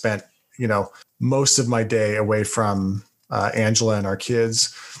around, and I spent, most of my day away from Angela and our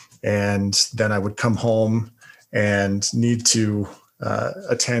kids. And then I would come home and need to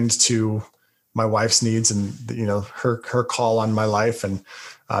attend to my wife's needs and, her call on my life. And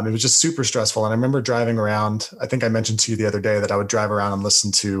it was just super stressful. And I remember driving around. I think I mentioned to you the other day that I would drive around and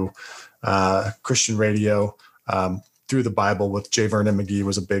listen to Christian radio. Through the Bible with J. Vernon McGee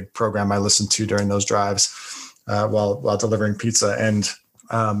was a big program I listened to during those drives while delivering pizza. And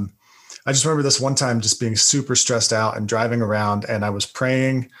I just remember this one time just being super stressed out and driving around, and I was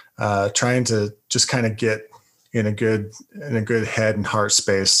praying, trying to just kind of get in a good head and heart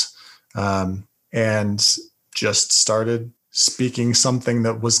space, and just started speaking something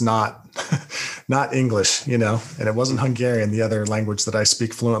that was not English, and it wasn't Hungarian, the other language that I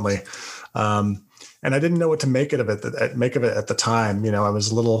speak fluently. And I didn't know what to make of it at the time. I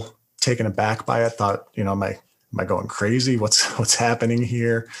was a little taken aback by it, thought, am I going crazy? What's happening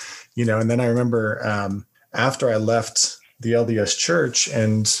here? And then I remember after I left the LDS church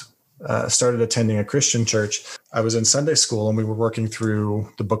and started attending a Christian church, I was in Sunday school, and we were working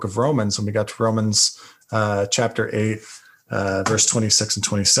through the book of Romans, and we got to Romans chapter 8, verse 26 and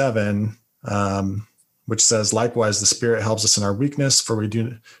 27, which says, likewise, the Spirit helps us in our weakness, for we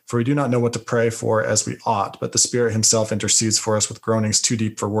do not know what to pray for as we ought, but the Spirit himself intercedes for us with groanings too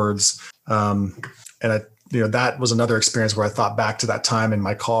deep for words. And that was another experience where I thought back to that time in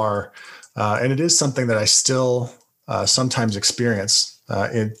my car. And it is something that I still sometimes experience.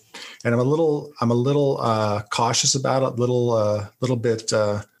 And I'm a little cautious about it, little bit,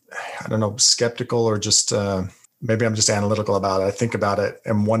 skeptical, or just, maybe I'm just analytical about it. I think about it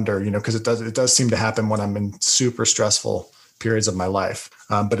and wonder, because it does seem to happen when I'm in super stressful periods of my life.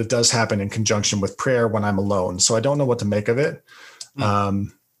 But it does happen in conjunction with prayer when I'm alone. So I don't know what to make of it.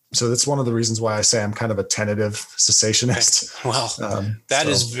 So that's one of the reasons why I say I'm kind of a tentative cessationist. Well, that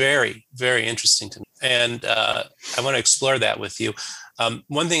is very, very interesting to me. And I want to explore that with you.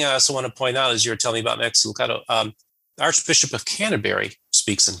 One thing I also want to point out is you were telling me about Max Lucado. Archbishop of Canterbury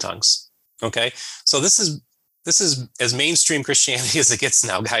speaks in tongues. Okay, so this is as mainstream Christianity as it gets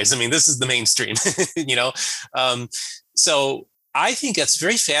now, guys. I mean, this is the mainstream, So I think that's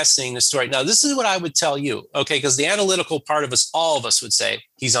very fascinating, the story. Now, this is what I would tell you, okay, because the analytical part of us, all of us would say,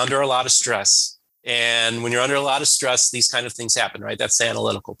 he's under a lot of stress. And when you're under a lot of stress, these kind of things happen, right? That's the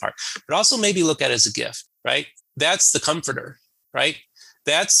analytical part. But also maybe look at it as a gift, right? That's the comforter, right?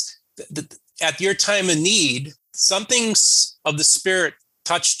 That's at your time of need, something of the Spirit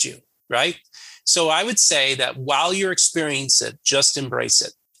touched you, right? So I would say that while you're experiencing it, just embrace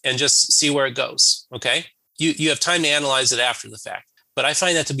it and just see where it goes, okay? You have time to analyze it after the fact. But I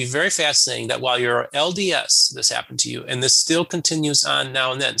find that to be very fascinating that while you're LDS, this happened to you, and this still continues on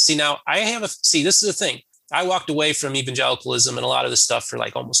now and then. See, now this is the thing. I walked away from evangelicalism and a lot of this stuff for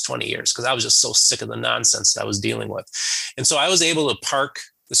like almost 20 years because I was just so sick of the nonsense that I was dealing with. And so I was able to park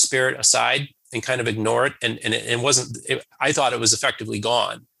the Spirit aside and kind of ignore it. And I thought it was effectively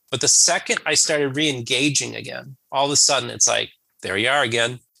gone. But the second I started re-engaging again, all of a sudden it's like, there you are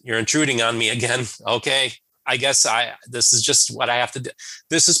again. You're intruding on me again. Okay. I guess this is just what I have to do.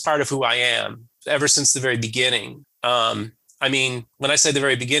 This is part of who I am ever since the very beginning. I mean, when I say the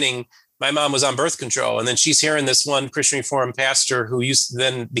very beginning, my mom was on birth control, and then she's hearing this one Christian Reformed pastor who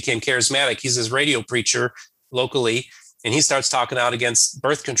then became charismatic. He's this radio preacher locally, and he starts talking out against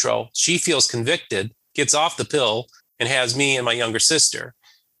birth control. She feels convicted, gets off the pill, and has me and my younger sister.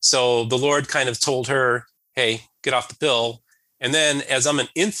 So the Lord kind of told her, hey, get off the pill. And then as I'm an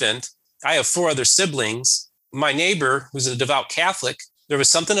infant, I have 4 other siblings. My neighbor, who's a devout Catholic, there was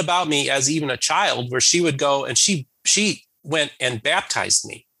something about me as even a child where she would go and she went and baptized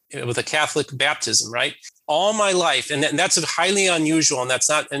me with a Catholic baptism, right? All my life. And that's highly unusual. And that's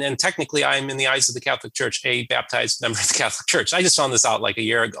not, and technically I'm in the eyes of the Catholic Church, a baptized member of the Catholic Church. I just found this out like a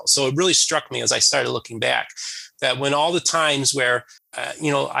year ago. So it really struck me as I started looking back that when all the times where,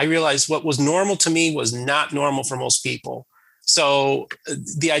 I realized what was normal to me was not normal for most people. So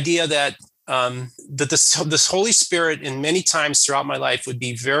the idea that this Holy Spirit in many times throughout my life would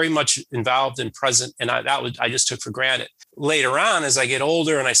be very much involved and present. And I just took for granted. Later on, as I get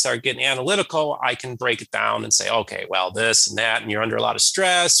older and I start getting analytical, I can break it down and say, okay, well, this and that, and you're under a lot of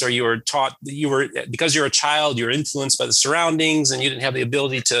stress, or you were taught because you're a child, you're influenced by the surroundings and you didn't have the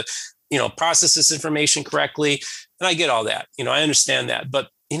ability to, process this information correctly. And I get all that, I understand that, but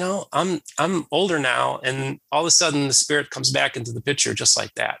I'm older now, and all of a sudden the Spirit comes back into the picture just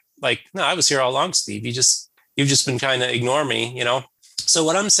like that. Like, no, I was here all along, Steve. You've just been kind of ignoring me, So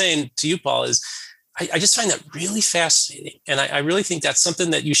what I'm saying to you, Paul, is I just find that really fascinating. And I really think that's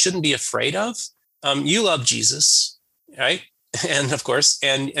something that you shouldn't be afraid of. You love Jesus, right? And of course,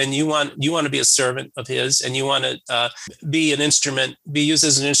 and you want to be a servant of his, and you want to be used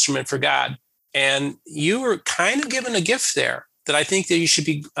as an instrument for God. And you were kind of given a gift there that I think that you should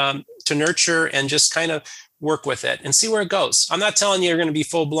be to nurture and just kind of work with it and see where it goes. I'm not telling you you're going to be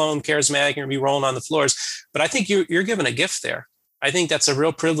full-blown charismatic, you're going to be rolling on the floors, but I think you're given a gift there. I think that's a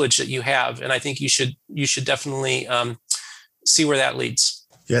real privilege that you have, and I think you should definitely see where that leads.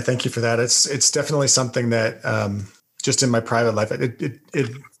 Yeah, thank you for that. It's definitely something that just in my private life,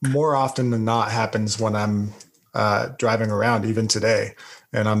 it more often than not happens when I'm driving around, even today,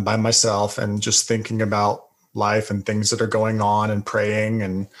 and I'm by myself and just thinking about life and things that are going on and praying.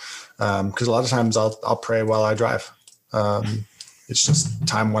 And because a lot of times I'll pray while I drive. It's just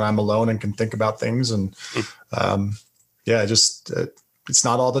time when I'm alone and can think about things. And it's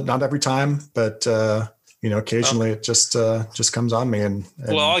not every time, but occasionally it just comes on me. And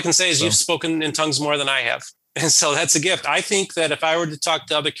well, all I can say is you've spoken in tongues more than I have. And so that's a gift. I think that if I were to talk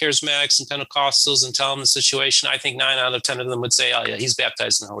to other charismatics and Pentecostals and tell them the situation, I think 9 out of 10 of them would say, oh yeah, he's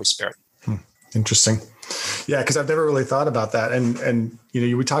baptized in the Holy Spirit. Interesting. Yeah, because I've never really thought about that. And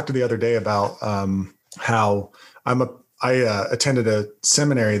we talked the other day about how I attended a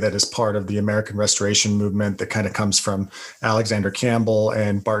seminary that is part of the American Restoration movement that kind of comes from Alexander Campbell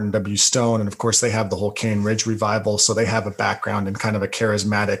and Barton W. Stone. And of course, they have the whole Cane Ridge revival. So they have a background in kind of a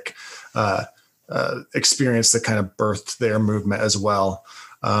charismatic experience that kind of birthed their movement as well.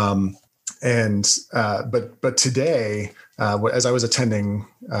 But today, as I was attending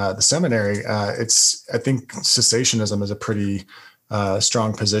the seminary, I think cessationism is a pretty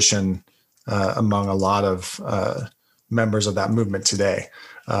strong position among a lot of members of that movement today.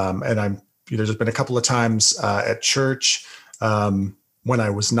 And there's been a couple of times at church when I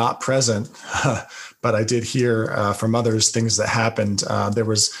was not present, but I did hear from others things that happened. There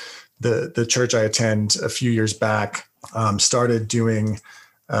was the church I attend a few years back started doing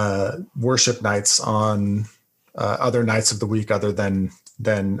worship nights on other nights of the week other than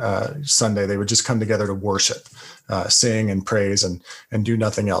Sunday. They would just come together to worship, sing and praise and do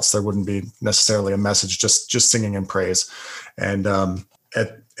nothing else. There wouldn't be necessarily a message, just singing and praise. And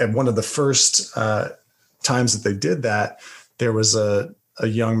at one of the first times that they did that, there was a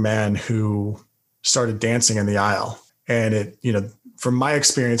young man who started dancing in the aisle. And it, from my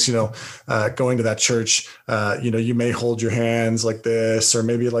experience, going to that church, you may hold your hands like this, or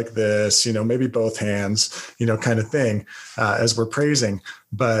maybe like this, maybe both hands, kind of thing, as we're praising.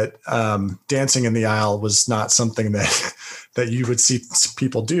 But dancing in the aisle was not something that you would see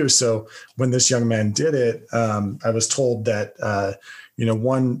people do. So when this young man did it, I was told that,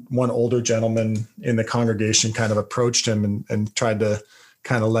 one older gentleman in the congregation kind of approached him and tried to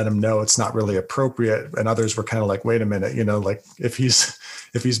kind of let him know it's not really appropriate. And others were kind of like, wait a minute, like if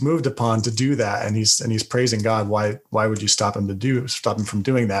he's moved upon to do that and he's praising God, why would you stop him from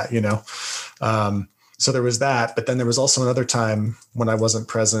doing that? So there was that, but then there was also another time when I wasn't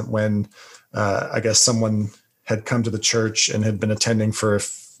present when I guess someone had come to the church and had been attending for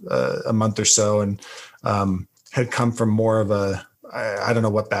a month or so and had come from more of I don't know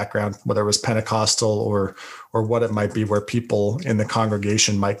what background, whether it was Pentecostal or what it might be, where people in the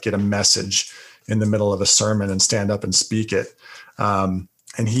congregation might get a message in the middle of a sermon and stand up and speak it. And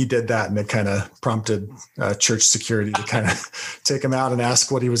he did that, and it kind of prompted church security to kind of take him out and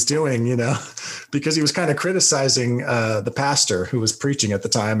ask what he was doing, because he was kind of criticizing the pastor who was preaching at the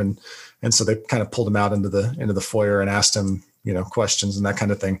time. And so they kind of pulled him out into the foyer and asked him, questions and that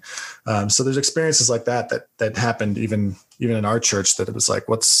kind of thing. So there's experiences like that happened even in our church, that it was like,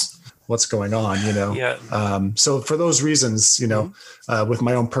 what's going on, Yeah. So for those reasons, with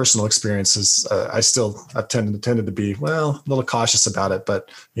my own personal experiences, I've tended to be, a little cautious about it, but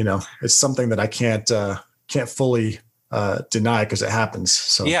it's something that I can't fully deny because it happens.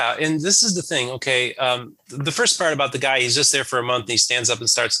 So yeah. And this is the thing. Okay. The first part about the guy, he's just there for a month and he stands up and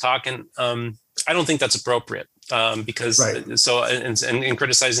starts talking. I don't think that's appropriate. Because right. So and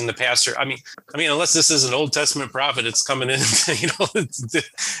criticizing the pastor. I mean, unless this is an Old Testament prophet, it's coming in.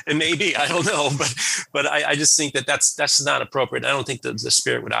 It may be. I don't know, but I just think that's not appropriate. I don't think that the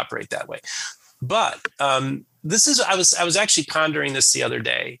Spirit would operate that way. But this is. I was actually pondering this the other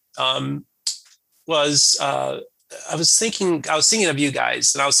day. I was thinking of you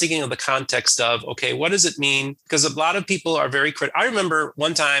guys, and I was thinking of the context of, okay, what does it mean? Because a lot of people are very critical. I remember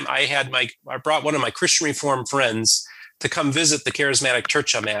one time I brought one of my Christian Reformed friends to come visit the charismatic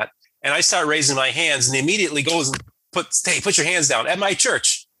church I'm at. And I start raising my hands, and he immediately goes and put your hands down at my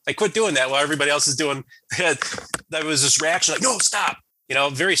church. I quit doing that while everybody else is doing that. There was this reaction like, no, stop,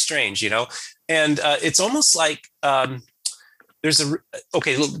 very strange, and it's almost like,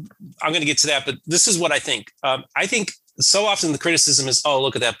 okay, look, I'm going to get to that, but this is what I think. I think so often the criticism is, oh,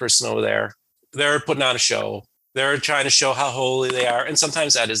 look at that person over there. They're putting on a show. They're trying to show how holy they are. And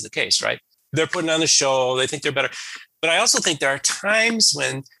sometimes that is the case, right? They're putting on a show. They think they're better. But I also think there are times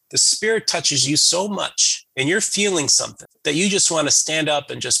when the Spirit touches you so much and you're feeling something that you just want to stand up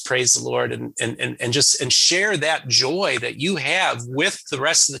and just praise the Lord and share that joy that you have with the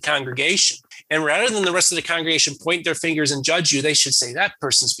rest of the congregation. And rather than the rest of the congregation point their fingers and judge you, they should say that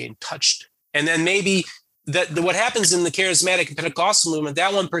person's being touched. And then maybe what happens in the charismatic and Pentecostal movement,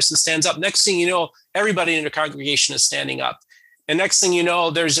 that one person stands up. Next thing you know, everybody in the congregation is standing up. And next thing you know,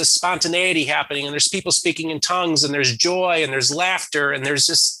 there's just spontaneity happening, and there's people speaking in tongues, and there's joy, and there's laughter, and there's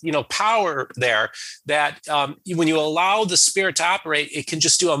just, power there that when you allow the Spirit to operate, it can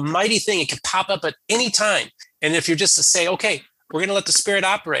just do a mighty thing. It can pop up at any time. And if you're just to say, okay, we're going to let the Spirit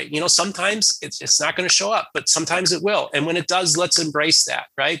operate. Sometimes it's not going to show up, but sometimes it will. And when it does, let's embrace that,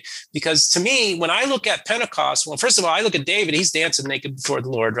 right? Because to me, when I look at Pentecost, well, first of all, I look at David, he's dancing naked before the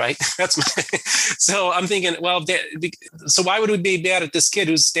Lord, right? So I'm thinking, well, so why would we be mad at this kid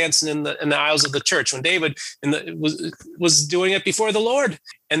who's dancing in the aisles of the church when David was doing it before the Lord?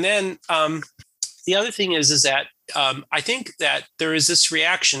 And then the other thing is that I think that there is this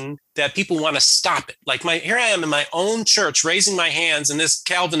reaction that people want to stop it. Like here I am in my own church raising my hands, and this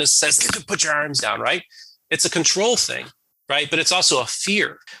Calvinist says, put your arms down, right? It's a control thing, right? But it's also a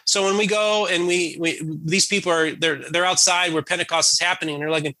fear. So when we go and these people they're outside where Pentecost is happening, and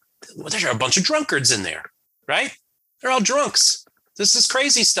they're like, well, there are a bunch of drunkards in there, right? They're all drunks. This is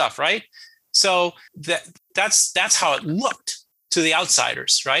crazy stuff, right? So that's how it looked to the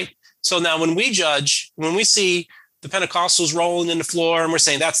outsiders, right? So now when we judge, when we see the Pentecostals rolling in the floor and we're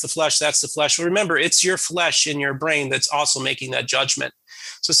saying that's the flesh, well, remember, it's your flesh in your brain that's also making that judgment.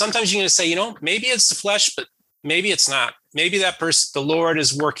 So sometimes you're going to say, maybe it's the flesh, but maybe it's not. Maybe that person, the Lord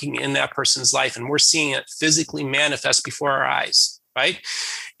is working in that person's life, and we're seeing it physically manifest before our eyes. right?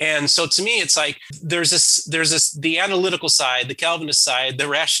 And so to me, it's like there's this the analytical side, the Calvinist side, the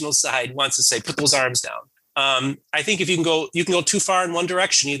rational side wants to say, put those arms down. I think if you can go too far in one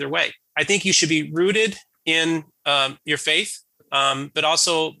direction either way. I think you should be rooted in your faith, but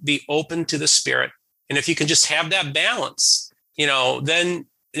also be open to the Spirit. And if you can just have that balance, then,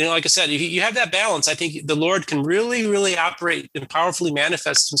 like I said, if you have that balance, I think the Lord can really, really operate and powerfully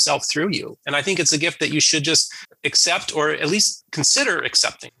manifest himself through you. And I think it's a gift that you should just accept, or at least consider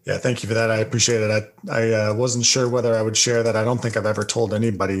accepting. Yeah, thank you for that. I appreciate it. I wasn't sure whether I would share that. I don't think I've ever told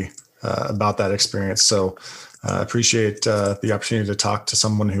anybody about that experience. So I appreciate the opportunity to talk to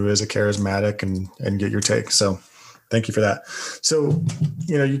someone who is a charismatic and get your take. So thank you for that. So,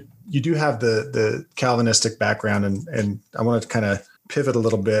 you do have the Calvinistic background, and I want to kind of pivot a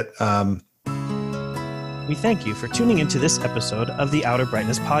little bit. We thank you for tuning into this episode of the Outer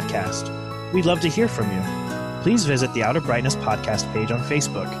Brightness Podcast. We'd love to hear from you. Please visit the Outer Brightness Podcast page on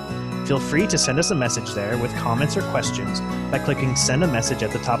Facebook. Feel free to send us a message there with comments or questions by clicking Send a Message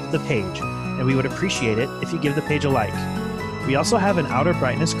at the top of the page, and we would appreciate it if you give the page a like. We also have an Outer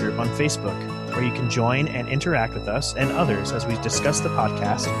Brightness group on Facebook, where you can join and interact with us and others as we discuss the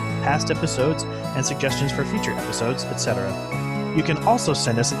podcast, past episodes, and suggestions for future episodes, etc. You can also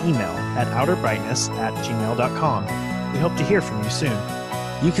send us an email at outerbrightness@gmail.com. We hope to hear from you soon.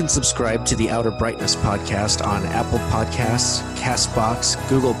 You can subscribe to the Outer Brightness Podcast on Apple Podcasts, CastBox,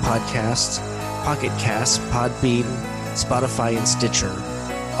 Google Podcasts, Pocket Casts, Podbean, Spotify, and Stitcher.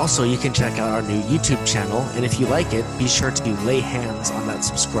 Also, you can check out our new YouTube channel, and if you like it, be sure to lay hands on that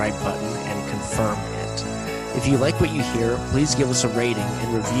subscribe button and confirm it. If you like what you hear, please give us a rating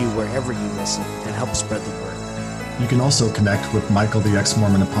and review wherever you listen and help spread the word. You can also connect with Michael the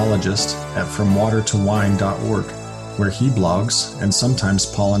Ex-Mormon Apologist at FromWaterToWine.org, where he blogs, and sometimes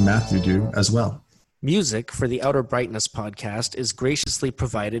Paul and Matthew do as well. Music for the Outer Brightness Podcast is graciously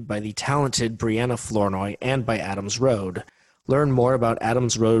provided by the talented Brianna Flournoy and by Adams Road. Learn more about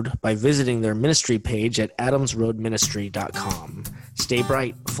Adams Road by visiting their ministry page at adamsroadministry.com. Stay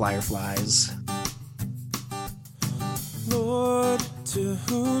bright, Fireflies. Lord, to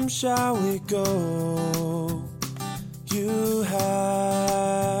whom shall we go? You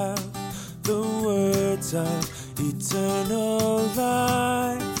have the words of eternal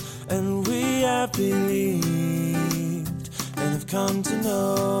life, and we have believed and have come to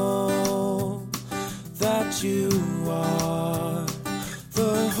know that you are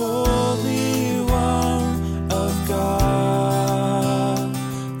the Holy One of God,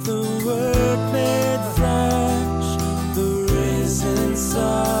 the Word made flesh, the risen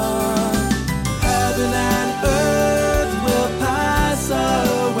Son. Heaven and earth will pass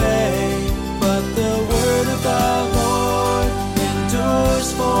away, but the word of the Lord endures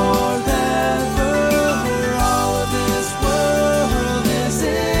forever. All of this world is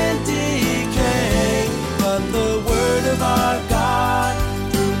in decay, but the word of our God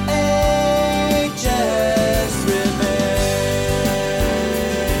through ages remains.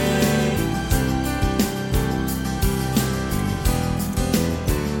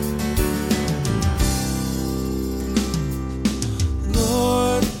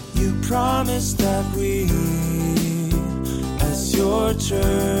 Lord, you promised that we, as your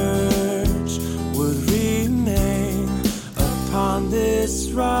church, would remain upon this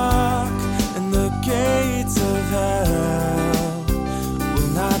rock, and the gates of hell